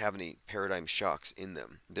 They don't have any paradigm shocks in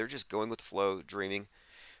them. They're just going with the flow, dreaming.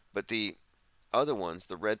 But the other ones,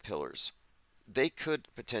 the red pillars, they could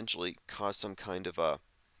potentially cause some kind of a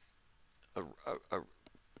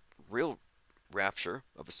real rapture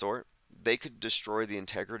of a sort. They could destroy the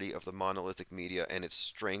integrity of the monolithic media and its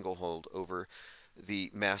stranglehold over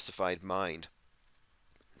the massified mind.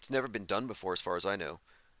 It's never been done before, as far as I know.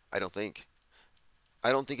 I don't think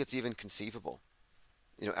it's even conceivable.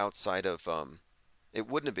 Outside of it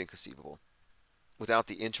wouldn't have been conceivable without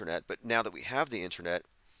the internet. But now that we have the internet,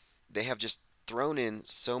 they have just thrown in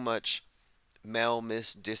so much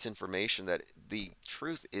disinformation that the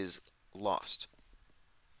truth is lost.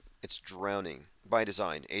 It's drowning by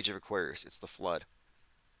design. Age of Aquarius, it's the flood.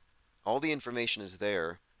 All the information is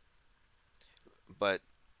there, but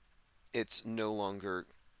it's no longer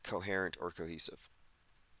coherent or cohesive.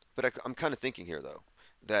 But I'm kind of thinking here, though,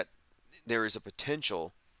 that there is a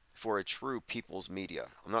potential for a true people's media.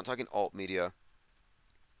 I'm not talking alt media.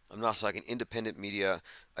 I'm not talking independent media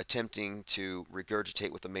attempting to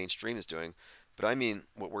regurgitate what the mainstream is doing, but I mean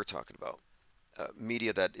what we're talking about.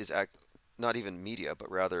 Media that is not even media,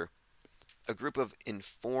 but rather a group of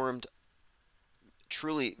informed,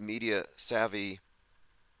 truly media-savvy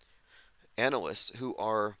analysts who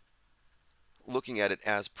are looking at it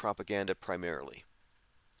as propaganda primarily,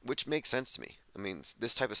 which makes sense to me. I mean,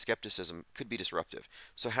 this type of skepticism could be disruptive.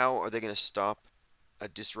 So how are they going to stop a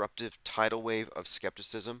disruptive tidal wave of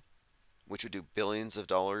skepticism, which would do billions of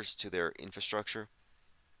dollars to their infrastructure,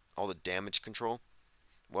 all the damage control?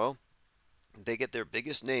 Well, they get their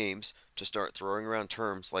biggest names to start throwing around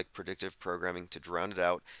terms like predictive programming to drown it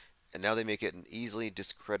out, and now they make it an easily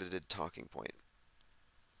discredited talking point.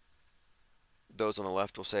 those on the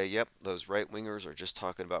left will say, yep, those right-wingers are just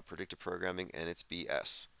talking about predictive programming and it's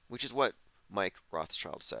BS, which is what Mike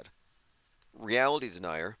Rothschild said. Reality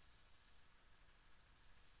denier,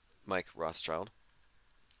 Mike Rothschild.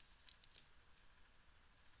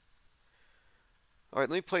 All right,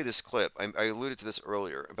 let me play this clip. I alluded to this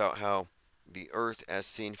earlier about how the Earth, as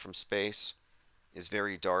seen from space, is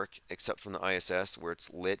very dark, except from the ISS, where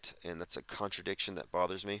it's lit, and that's a contradiction that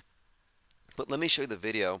bothers me. But let me show you the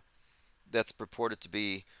video that's purported to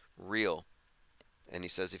be real. And he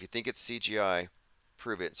says, if you think it's CGI,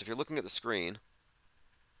 prove it. So if you're looking at the screen,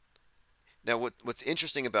 now what's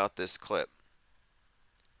interesting about this clip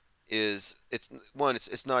is it's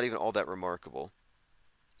not even all that remarkable.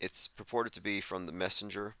 It's purported to be from the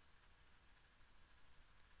Messenger.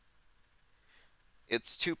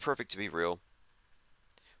 It's too perfect to be real.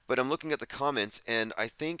 But I'm looking at the comments, and I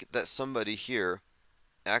think that somebody here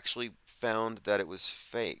actually found that it was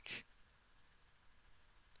fake.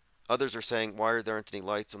 Others are saying, why there aren't any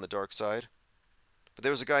lights on the dark side? But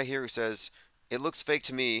there was a guy here who says, it looks fake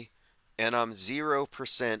to me, and I'm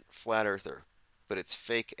 0% flat earther, but it's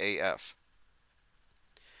fake AF.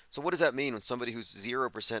 So what does that mean when somebody who's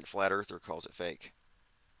 0% flat earther calls it fake?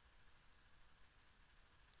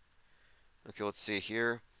 Okay, let's see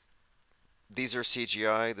here. These are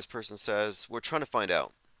CGI. This person says, we're trying to find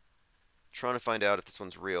out. Trying to find out if this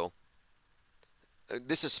one's real.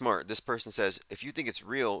 This is smart. This person says, if you think it's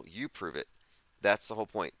real, you prove it. That's the whole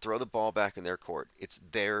point. Throw the ball back in their court. It's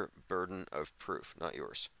their burden of proof, not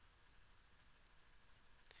yours.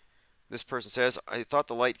 This person says, I thought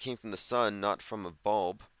the light came from the sun, not from a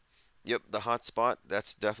bulb. Yep, the hot spot,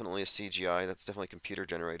 that's definitely a CGI. That's definitely computer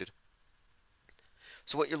generated.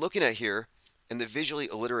 So what you're looking at here, and the visually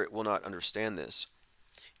illiterate will not understand this,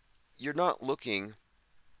 you're not looking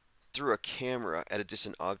through a camera at a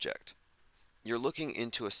distant object. You're looking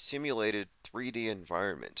into a simulated 3D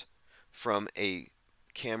environment from a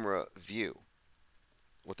camera view,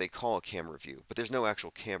 what they call a camera view, but there's no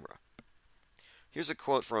actual camera. Here's a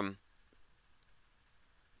quote from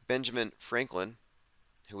Benjamin Franklin,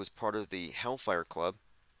 who was part of the Hellfire Club,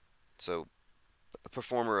 so a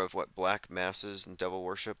performer of what, black masses and devil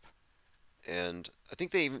worship. And I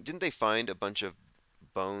think didn't they find a bunch of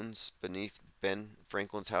bones beneath Ben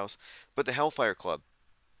Franklin's house? But the Hellfire Club,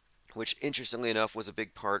 which interestingly enough was a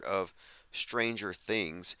big part of Stranger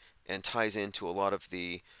Things and ties into a lot of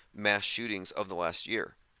the mass shootings of the last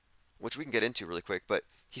year, which we can get into really quick. But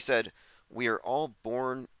he said, we are all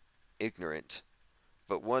born ignorant,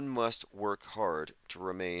 but one must work hard to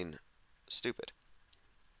remain stupid.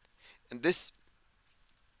 And this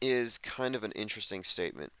is kind of an interesting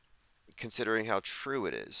statement, considering how true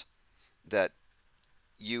it is, that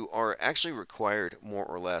you are actually required, more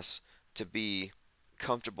or less, to be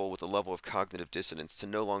comfortable with a level of cognitive dissonance, to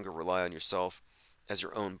no longer rely on yourself as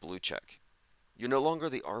your own blue check. You're no longer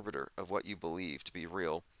the arbiter of what you believe to be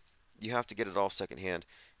real. You have to get it all secondhand.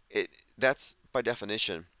 That's, by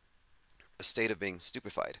definition, a state of being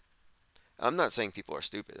stupefied. I'm not saying people are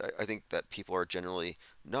stupid. I think that people are generally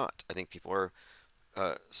not. I think people are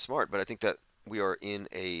smart, but I think that we are in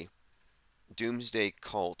a doomsday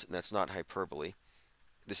cult, and that's not hyperbole.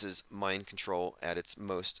 This is mind control at its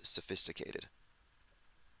most sophisticated.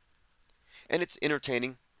 And it's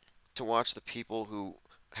entertaining to watch the people who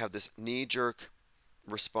have this knee-jerk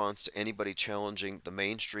response to anybody challenging the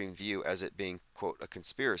mainstream view as it being, quote, a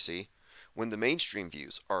conspiracy, when the mainstream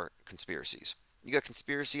views are conspiracies. You got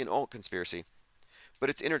conspiracy and alt conspiracy, but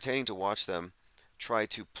it's entertaining to watch them try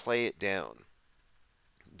to play it down.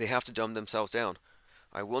 They have to dumb themselves down.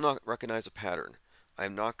 I will not recognize a pattern.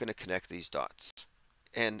 I'm not going to connect these dots.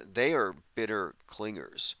 And they are bitter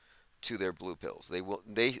clingers to their blue pills.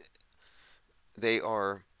 They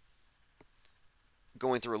are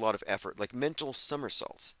going through a lot of effort, like mental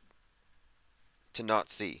somersaults, to not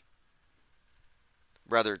see.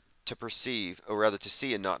 Rather to perceive, or rather to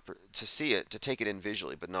see and not to see it, to take it in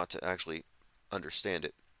visually, but not to actually understand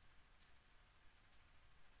it.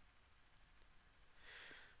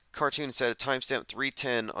 Cartoon said, timestamp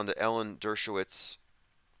 3:10 on the Ellen Dershowitz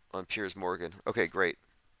on Piers Morgan. Okay, great.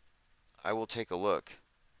 I will take a look.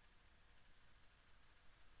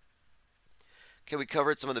 Okay, we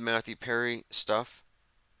covered some of the Matthew Perry stuff.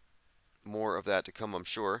 More of that to come, I'm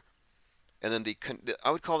sure. And then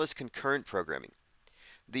I would call this concurrent programming.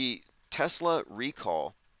 The Tesla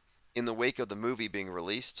recall in the wake of the movie being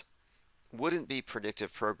released wouldn't be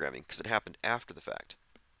predictive programming because it happened after the fact.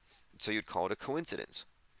 So you'd call it a coincidence.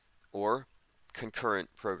 Or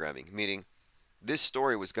concurrent programming, meaning this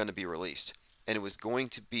story was going to be released and it was going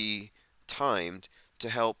to be timed to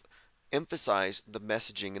help emphasize the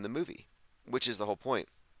messaging in the movie, which is the whole point.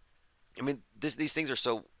 I mean, these things are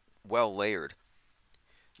so well layered.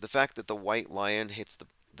 The fact that the white lion hits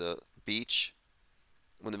the beach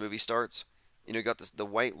when the movie starts, you got the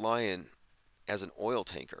white lion as an oil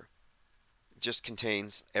tanker. It just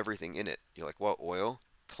contains everything in it. You're like, well, oil,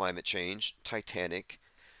 climate change, Titanic,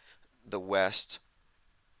 the West,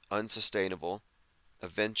 unsustainable,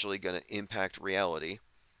 eventually going to impact reality.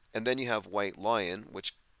 And then you have White Lion,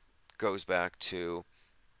 which goes back to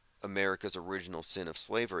America's original sin of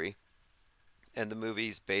slavery, and the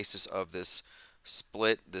movie's basis of this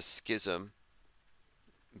split, this schism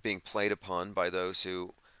being played upon by those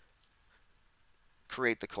who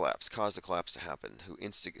create the collapse, cause the collapse to happen,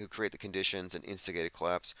 who create the conditions and instigate a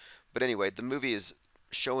collapse. But anyway, the movie is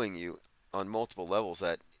showing you on multiple levels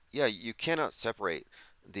that yeah, you cannot separate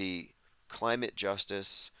the climate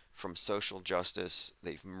justice from social justice.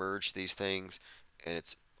 They've merged these things, and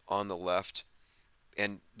it's on the left.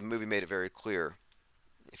 And the movie made it very clear,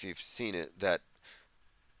 if you've seen it, that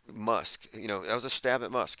Musk, that was a stab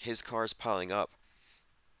at Musk. His car's piling up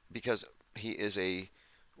because he is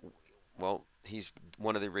he's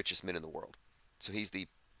one of the richest men in the world. So he's the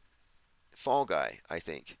fall guy, I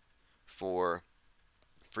think, for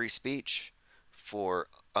free speech, for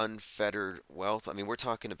unfettered wealth. I mean, we're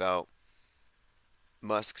talking about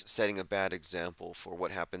Musk setting a bad example for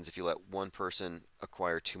what happens if you let one person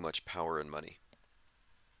acquire too much power and money.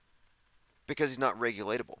 Because he's not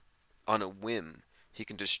regulatable. On a whim, he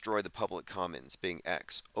can destroy the public commons, being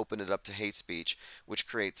X, open it up to hate speech, which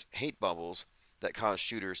creates hate bubbles that cause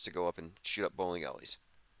shooters to go up and shoot up bowling alleys.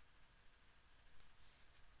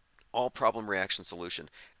 All problem reaction solution.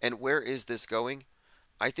 And where is this going?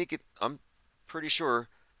 I'm pretty sure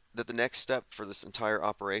that the next step for this entire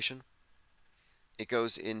operation, it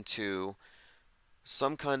goes into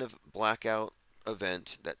some kind of blackout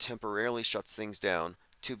event that temporarily shuts things down,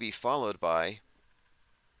 to be followed by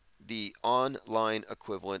the online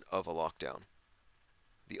equivalent of a lockdown,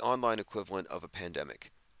 the online equivalent of a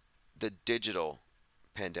pandemic, the digital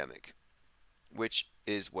pandemic, which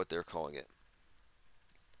is what they're calling it.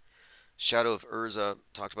 Shadow of Urza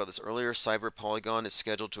talked about this earlier. Cyber Polygon is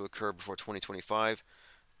scheduled to occur before 2025,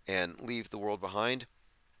 and Leave the World Behind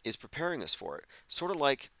is preparing us for it. Sort of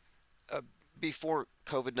like before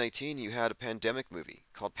COVID-19, you had a pandemic movie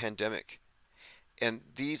called Pandemic. And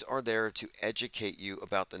these are there to educate you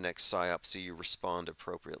about the next PSYOP so you respond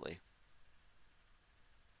appropriately.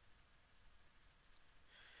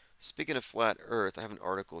 Speaking of flat Earth, I have an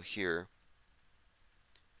article here.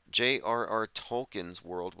 J.R.R. Tolkien's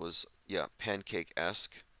world was,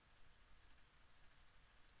 pancake-esque.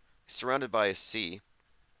 Surrounded by a sea.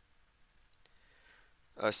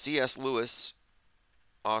 C.S. Lewis,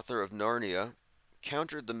 author of Narnia,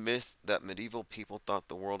 countered the myth that medieval people thought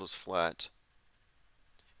the world was flat.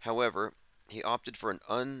 However, he opted for an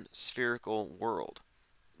unspherical world.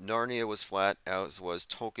 Narnia was flat, as was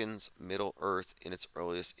Tolkien's Middle-earth in its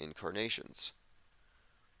earliest incarnations.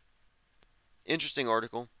 Interesting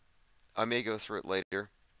article. I may go through it later.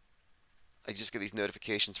 I just get these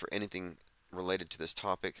notifications for anything related to this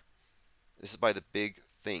topic. This is by the Big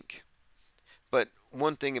Think. But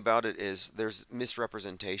one thing about it is there's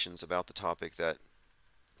misrepresentations about the topic, that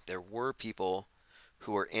there were people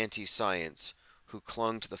who were anti-science who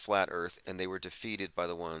clung to the flat earth, and they were defeated by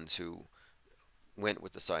the ones who went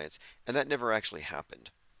with the science. And that never actually happened.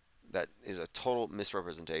 That is a total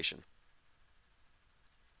misrepresentation.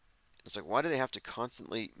 It's like, why do they have to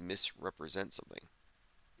constantly misrepresent something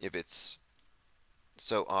if it's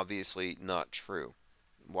so obviously not true?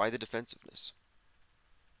 Why the defensiveness?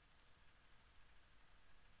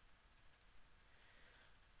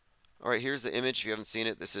 Alright, here's the image if you haven't seen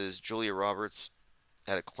it. This is Julia Roberts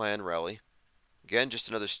at a Klan rally. Again, just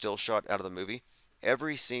another still shot out of the movie.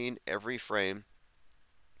 Every scene, every frame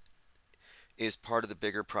is part of the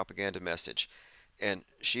bigger propaganda message. And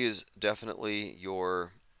she is definitely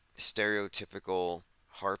your stereotypical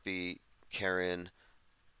harpy, Karen,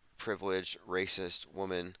 privileged, racist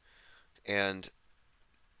woman. And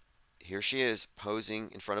here she is posing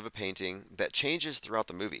in front of a painting that changes throughout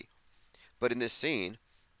the movie. But in this scene,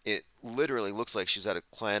 it literally looks like she's at a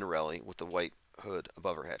Klan rally with the white hood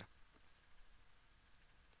above her head.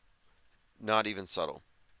 Not even subtle.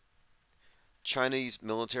 Chinese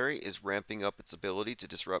military is ramping up its ability to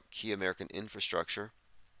disrupt key American infrastructure,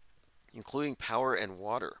 including power and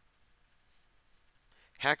water.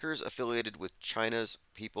 Hackers affiliated with China's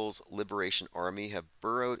People's Liberation Army have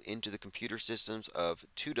burrowed into the computer systems of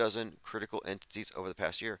 24 critical entities over the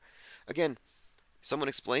past year. Again, someone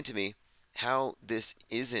explained to me how this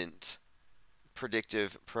isn't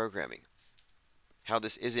predictive programming, how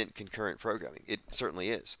this isn't concurrent programming. It certainly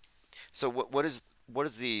is. So what is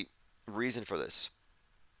the reason for this?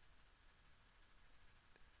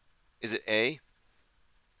 Is it A,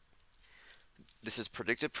 this is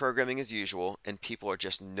predictive programming as usual and people are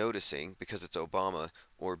just noticing because it's Obama?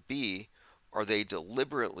 Or B, are they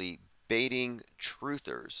deliberately baiting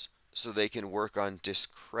truthers so they can work on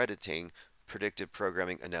discrediting predictive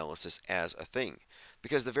programming analysis as a thing?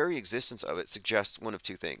 Because the very existence of it suggests one of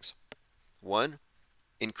two things. One,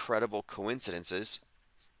 incredible coincidences,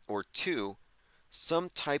 or two, some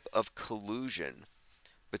type of collusion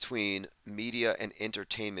between media and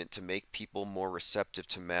entertainment to make people more receptive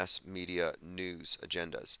to mass media news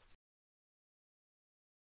agendas.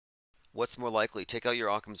 What's more likely? Take out your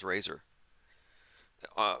Occam's razor.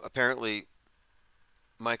 Apparently,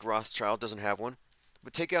 Mike Rothschild doesn't have one,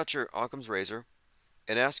 but take out your Occam's razor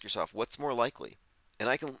and ask yourself, what's more likely? And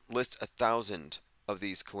I can list 1,000 of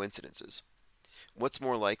these coincidences. What's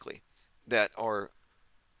more likely? That our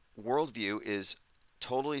worldview is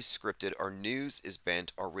totally scripted, our news is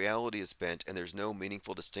bent, our reality is bent, and there's no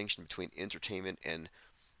meaningful distinction between entertainment and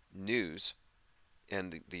news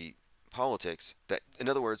and the politics. That, in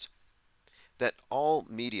other words, that all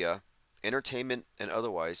media, entertainment and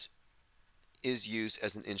otherwise, is used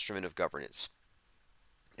as an instrument of governance.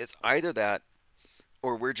 It's either that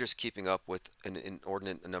or we're just keeping up with an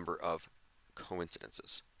inordinate number of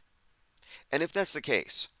coincidences. And if that's the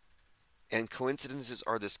case, and coincidences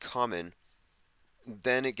are this common,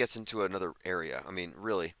 then it gets into another area. I mean,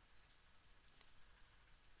 really,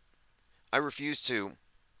 I refuse to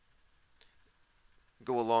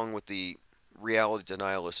go along with the reality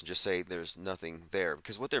denialists and just say there's nothing there,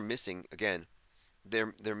 because what they're missing, again,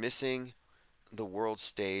 they're missing the world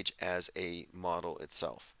stage as a model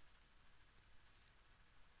itself.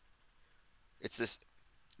 It's this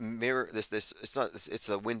mirror, this it's not, it's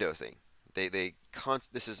a window thing.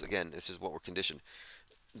 This is, again, this is what we're conditioned.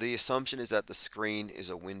 The assumption is that the screen is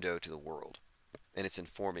a window to the world and it's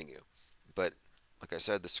informing you. But like I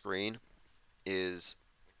said, the screen is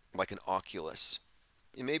like an oculus.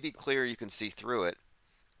 It may be clear you can see through it,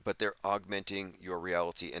 but they're augmenting your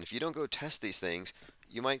reality. And if you don't go test these things,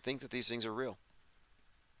 you might think that these things are real.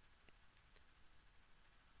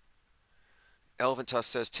 Elephant Tusk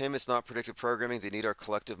says, Tim, it's not predictive programming. They need our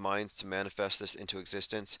collective minds to manifest this into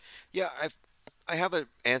existence. Yeah, I have an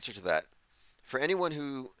answer to that. For anyone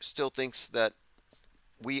who still thinks that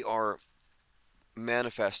we are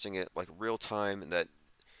manifesting it like real time and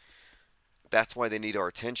that's why they need our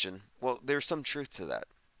attention, well, there's some truth to that.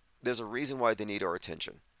 There's a reason why they need our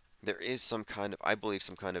attention. There is some kind of, I believe,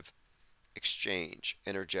 some kind of exchange,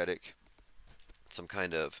 energetic, some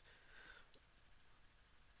kind of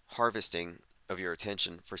harvesting of your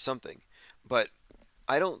attention for something. But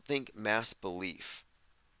I don't think mass belief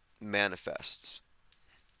manifests.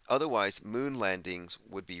 Otherwise, moon landings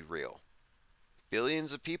would be real.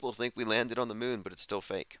 Billions of people think we landed on the moon, but it's still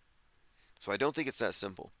fake. So I don't think it's that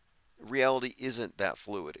simple. Reality isn't that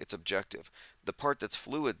fluid. It's objective. The part that's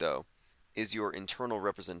fluid, though, is your internal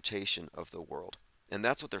representation of the world. And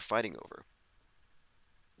that's what they're fighting over.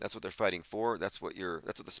 That's what they're fighting for. That's what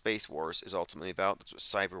the space wars is ultimately about. That's what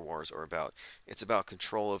cyber wars are about. It's about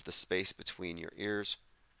control of the space between your ears.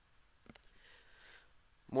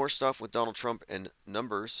 More stuff with Donald Trump and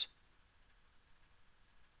numbers.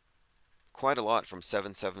 Quite a lot from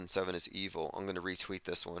 777 is evil. I'm going to retweet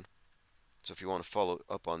this one. So if you want to follow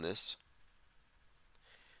up on this.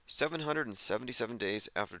 777 days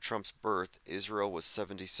after Trump's birth, Israel was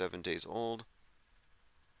 77 days old.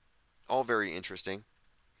 All very interesting.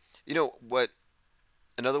 You know what?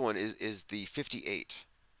 Another one is the 58.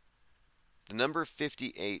 The number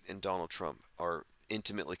 58 and Donald Trump are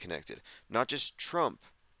intimately connected. Not just Trump,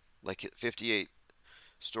 like 58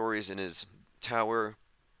 stories in his tower,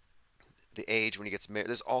 the age when he gets married.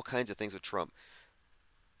 There's all kinds of things with Trump.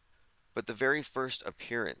 But the very first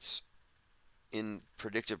appearance in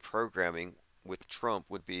predictive programming with Trump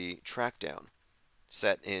would be Trackdown,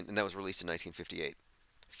 and that was released in 1958.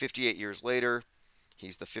 58 years later,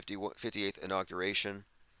 he's the 58th inauguration.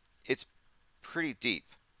 It's pretty deep.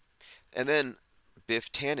 And then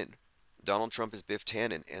Biff Tannen. Donald Trump is Biff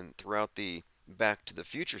Tannen, and throughout the Back to the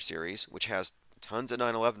Future series, which has tons of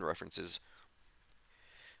 9/11 references,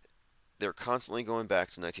 they're constantly going back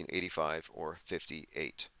to 1985 or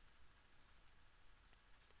 58.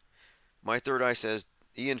 My Third Eye says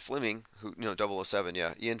Ian Fleming, 007,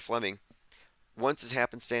 yeah, Ian Fleming, once is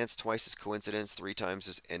happenstance, twice is coincidence, three times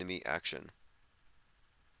is enemy action.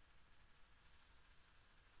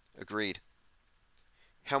 Agreed.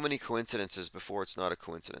 How many coincidences before it's not a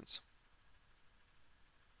coincidence?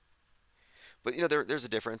 But there's a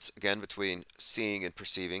difference, again, between seeing and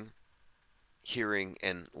perceiving, hearing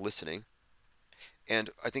and listening. And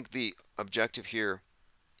I think the objective here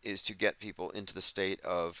is to get people into the state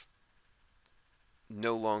of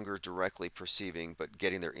no longer directly perceiving, but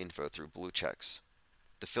getting their info through blue checks,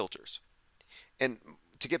 the filters. And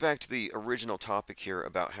to get back to the original topic here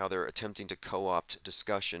about how they're attempting to co-opt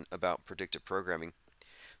discussion about predictive programming,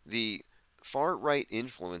 the far-right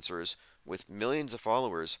influencers with millions of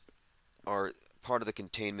followers are part of the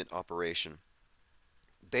containment operation.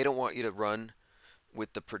 They don't want you to run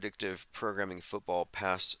with the predictive programming football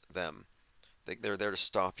past them. They're there to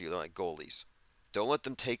stop you. They're like goalies. Don't let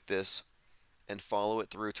them take this and follow it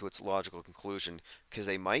through to its logical conclusion, because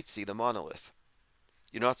they might see the monolith.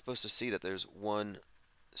 You're not supposed to see that there's one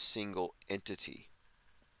single entity.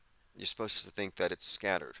 You're supposed to think that it's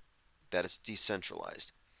scattered, that it's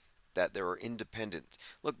decentralized, that there are independent.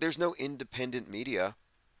 Look, there's no independent media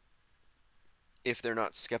if they're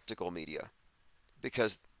not skeptical media,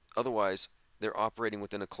 because otherwise they're operating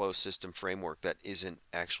within a closed system framework that isn't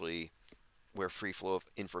actually where free flow of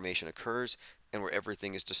information occurs and where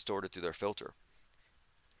everything is distorted through their filter.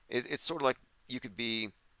 It's sort of like you could be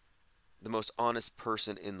the most honest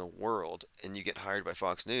person in the world and you get hired by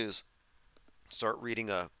Fox News, start reading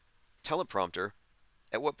a teleprompter.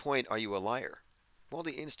 At what point are you a liar? Well,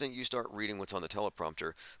 the instant you start reading what's on the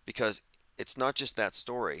teleprompter, because it's not just that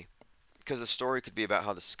story, because the story could be about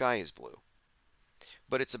how the sky is blue,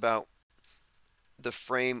 but it's about the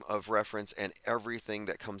frame of reference, and everything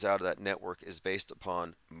that comes out of that network is based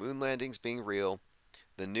upon moon landings being real,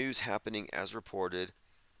 the news happening as reported,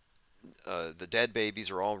 the dead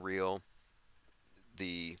babies are all real,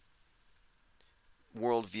 the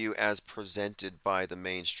worldview as presented by the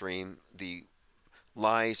mainstream, the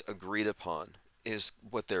lies agreed upon is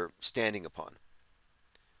what they're standing upon.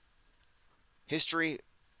 History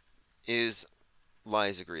is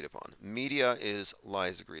lies agreed upon. Media is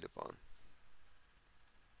lies agreed upon.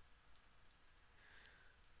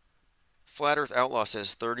 Flat Earth Outlaw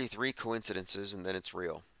says 33 coincidences and then it's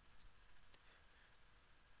real.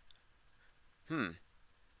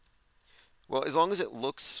 Well, as long as it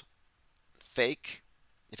looks fake,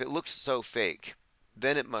 if it looks so fake,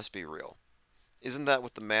 then it must be real. Isn't that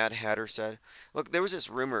what the Mad Hatter said? Look, there was this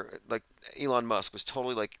rumor, like Elon Musk was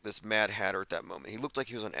totally like this Mad Hatter at that moment. He looked like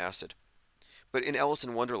he was on acid. But in Alice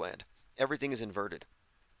in Wonderland, everything is inverted.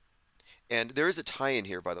 And there is a tie-in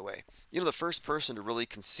here, by the way. You know, the first person to really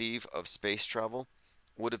conceive of space travel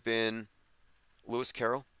would have been Lewis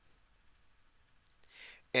Carroll.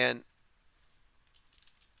 And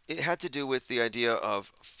it had to do with the idea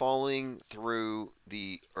of falling through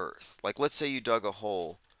the earth. Like, let's say you dug a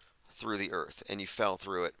hole through the earth and you fell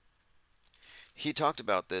through it. He talked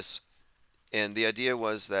about this, and the idea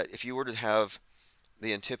was that if you were to have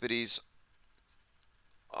the antipodes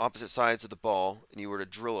opposite sides of the ball and you were to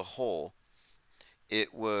drill a hole,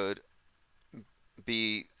 it would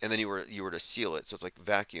be, and then you were to seal it, so it's like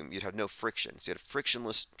vacuum. You'd have no friction, so you had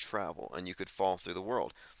frictionless travel, and you could fall through the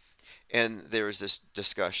world. And there was this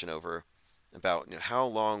discussion about how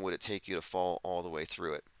long would it take you to fall all the way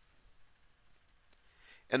through it.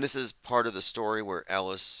 And this is part of the story where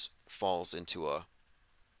Alice falls into a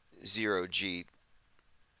 0G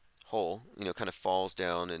hole, kind of falls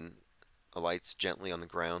down and alights gently on the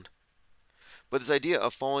ground. But this idea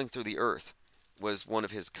of falling through the earth was one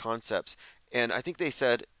of his concepts. And I think they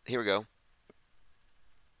said, here we go.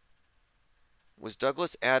 Was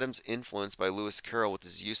Douglas Adams influenced by Lewis Carroll with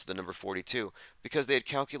his use of the number 42? Because they had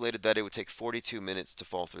calculated that it would take 42 minutes to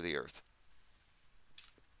fall through the earth.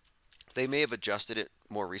 They may have adjusted it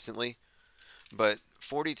more recently, but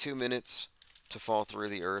 42 minutes to fall through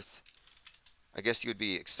the earth. I guess you would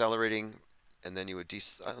be accelerating, and then you would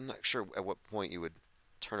I'm not sure at what point you would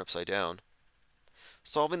turn upside down.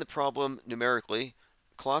 Solving the problem numerically,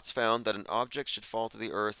 Klotz found that an object should fall through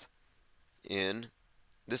the earth in,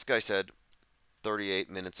 this guy said 38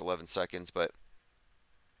 minutes 11 seconds, but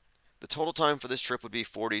the total time for this trip would be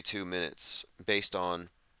 42 minutes based on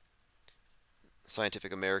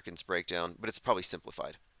Scientific American's breakdown, but it's probably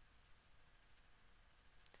simplified.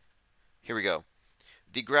 Here we go.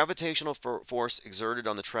 The gravitational force exerted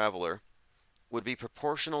on the traveler would be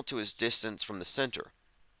proportional to his distance from the center.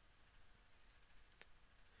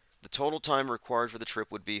 The total time required for the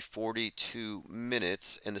trip would be 42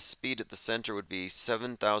 minutes, and the speed at the center would be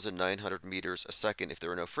 7,900 meters a second. If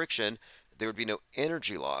there were no friction, there would be no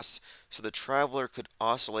energy loss, so the traveler could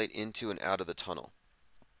oscillate into and out of the tunnel.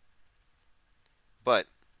 But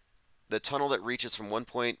the tunnel that reaches from one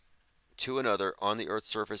point to another on the Earth's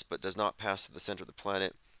surface but does not pass through the center of the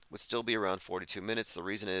planet would still be around 42 minutes. The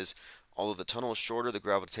reason is, although the tunnel is shorter, the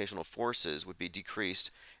gravitational forces would be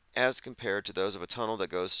decreased as compared to those of a tunnel that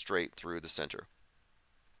goes straight through the center.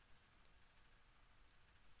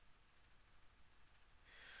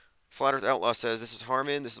 Flat Earth Outlaw says, "This is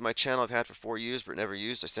Harmon. This is my channel I've had for 4 years but never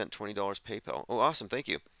used. I sent $20 PayPal." Oh, awesome. Thank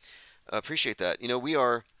you. Appreciate that. We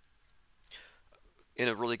are in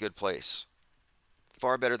a really good place.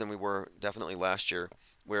 Far better than we were definitely last year,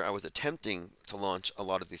 where I was attempting to launch a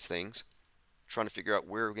lot of these things, trying to figure out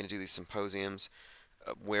where we're going to do these symposiums,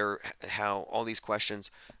 where, how, all these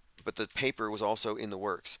questions. But the paper was also in the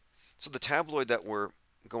works. So the tabloid that we're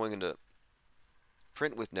going into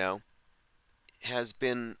print with now has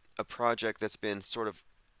been a project that's been sort of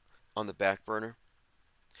on the back burner.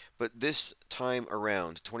 But this time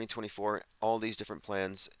around, 2024, all these different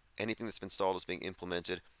plans, anything that's been stalled is being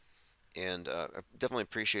implemented. And I definitely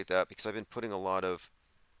appreciate that because I've been putting a lot of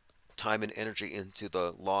time and energy into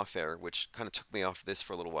the law fair, which kind of took me off this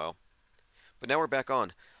for a little while. But now we're back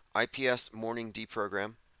on. IPS morning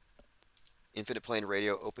deprogram, Infinite Plane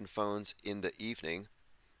Radio, open phones in the evening.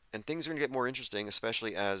 And things are going to get more interesting,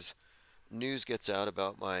 especially as news gets out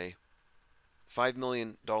about my $5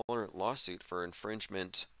 million lawsuit for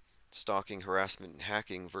infringement, stalking, harassment, and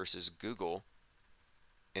hacking versus Google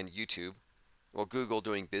and YouTube. Well, Google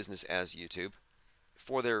doing business as YouTube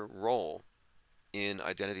for their role in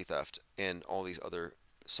identity theft and all these other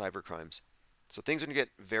cyber crimes. So things are going to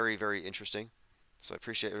get very, very interesting. So I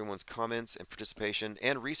appreciate everyone's comments and participation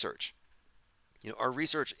and research. Our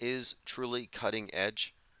research is truly cutting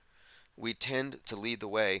edge. We tend to lead the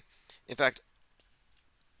way. In fact,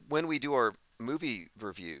 when we do our movie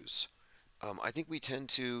reviews, I think we tend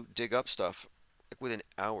to dig up stuff like within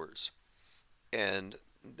hours. And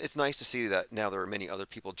it's nice to see that now there are many other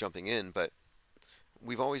people jumping in, but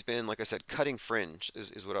we've always been, like I said, cutting fringe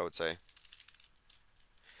is what I would say.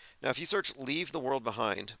 Now, if you search Leave the World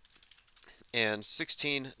Behind and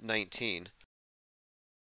 1619,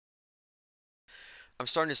 I'm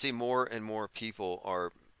starting to see more and more people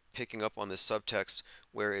are picking up on this subtext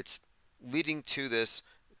where it's leading to this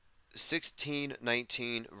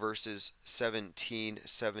 1619 versus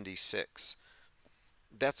 1776.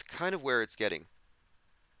 That's kind of where it's getting.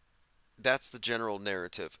 That's the general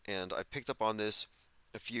narrative, and I picked up on this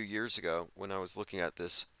a few years ago when I was looking at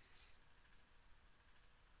this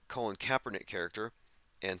Colin Kaepernick character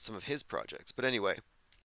and some of his projects. But anyway,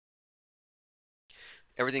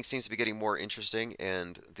 everything seems to be getting more interesting,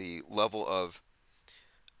 and the level of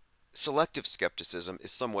selective skepticism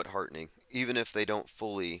is somewhat heartening, even if they don't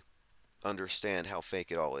fully understand how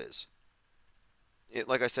fake it all is.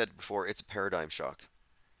 Like I said before, it's a paradigm shock.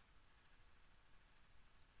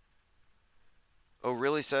 Oh,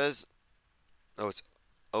 really says, it's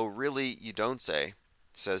oh, really you don't say,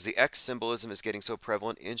 says the X symbolism is getting so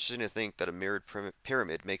prevalent, interesting to think that a mirrored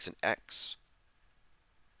pyramid makes an X.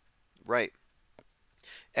 Right.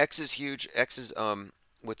 X is huge. X is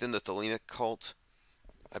within the Thelemic cult.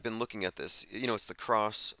 I've been looking at this. It's the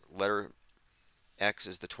cross letter. X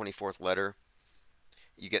is the 24th letter.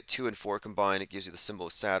 You get 2 and 4 combined. It gives you the symbol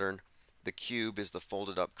of Saturn. The cube is the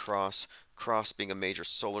folded up cross. Cross being a major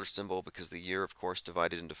solar symbol because the year, of course,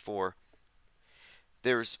 divided into 4.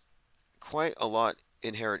 There's quite a lot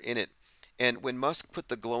inherent in it. And when Musk put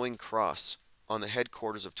the glowing cross on the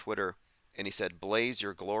headquarters of Twitter and he said, "Blaze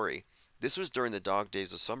your glory," this was during the dog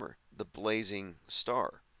days of summer, the blazing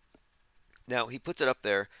star. Now, he puts it up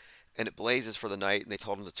there and it blazes for the night and they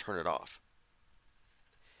told him to turn it off.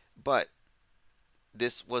 But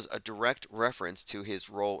this was a direct reference to his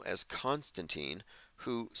role as Constantine,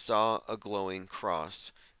 who saw a glowing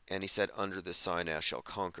cross, and he said, "Under this sign I shall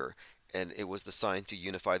conquer." And it was the sign to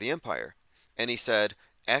unify the empire. And he said,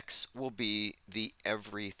 X will be the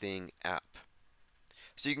everything app.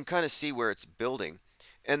 So you can kind of see where it's building.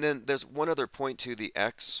 And then there's one other point to the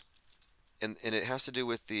X, and it has to do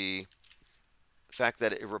with the fact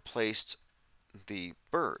that it replaced the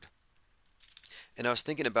bird. And I was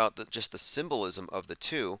thinking about just the symbolism of the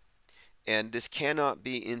two, and this cannot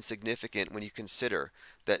be insignificant when you consider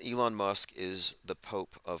that Elon Musk is the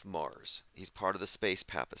Pope of Mars. He's part of the space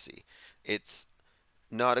papacy. It's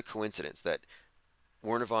not a coincidence that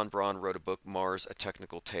Wernher von Braun wrote a book, Mars, A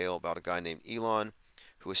Technical Tale, about a guy named Elon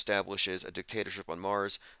who establishes a dictatorship on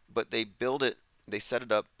Mars, but they set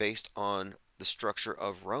it up based on the structure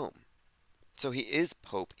of Rome. So he is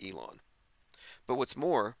Pope Elon. But what's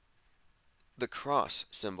more, the cross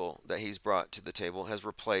symbol that he's brought to the table has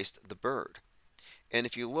replaced the bird. And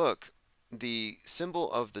if you look, the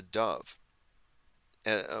symbol of the dove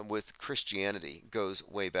with Christianity goes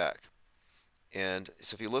way back. And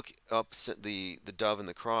so if you look up the dove and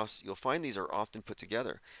the cross, you'll find these are often put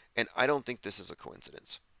together. And I don't think this is a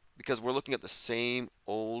coincidence, because we're looking at the same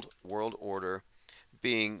old world order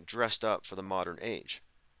being dressed up for the modern age.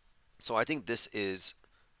 So I think this is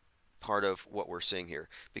part of what we're seeing here,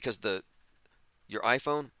 because your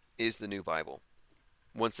iPhone is the new Bible.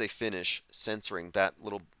 Once they finish censoring that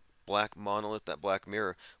little black monolith, that black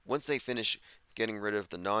mirror, once they finish getting rid of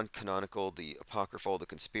the non-canonical, the apocryphal, the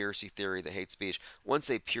conspiracy theory, the hate speech, once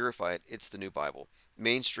they purify it, it's the new Bible.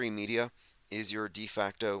 Mainstream media is your de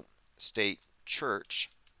facto state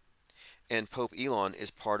church, and Pope Elon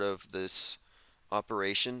is part of this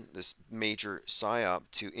operation, this major psyop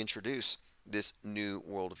to introduce this new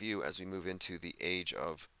worldview as we move into the age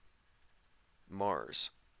of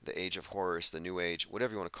Mars, the age of Horus, the new age,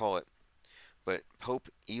 whatever you want to call it. But Pope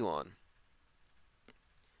Elon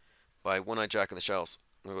by One-Eyed Jack in the Shells.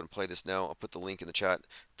 I'm going to play this now. I'll put the link in the chat.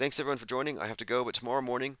 Thanks everyone for joining. I have to go, but tomorrow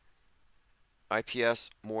morning,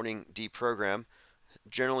 IPS morning deprogram,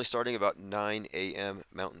 generally starting about 9 a.m.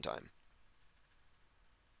 Mountain Time.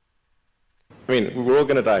 I mean, we're all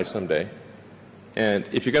going to die someday. And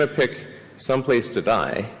if you're going to pick some place to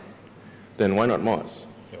die, then why not Mars?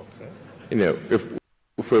 Okay. You know, if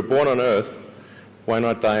we're born on Earth, why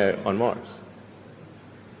not die on Mars?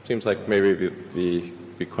 Seems like maybe it'd be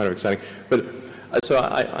kind of exciting. But so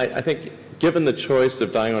I think given the choice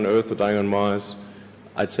of dying on Earth or dying on Mars,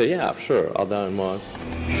 I'd say, yeah, sure, I'll die on Mars.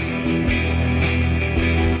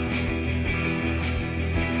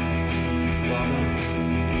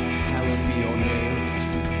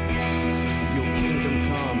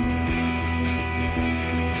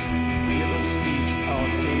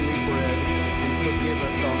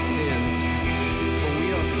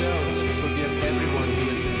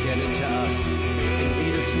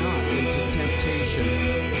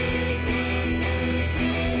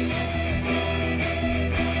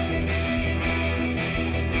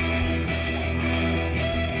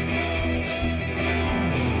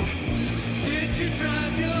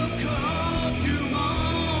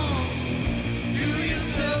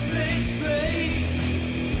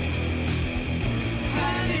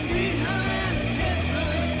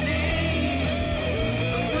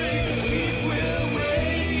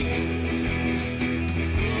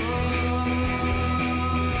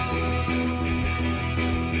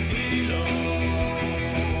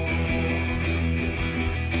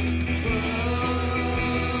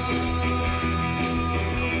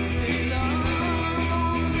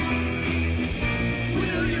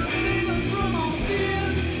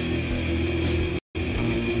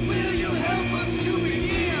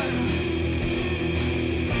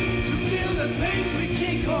 We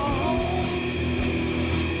can't call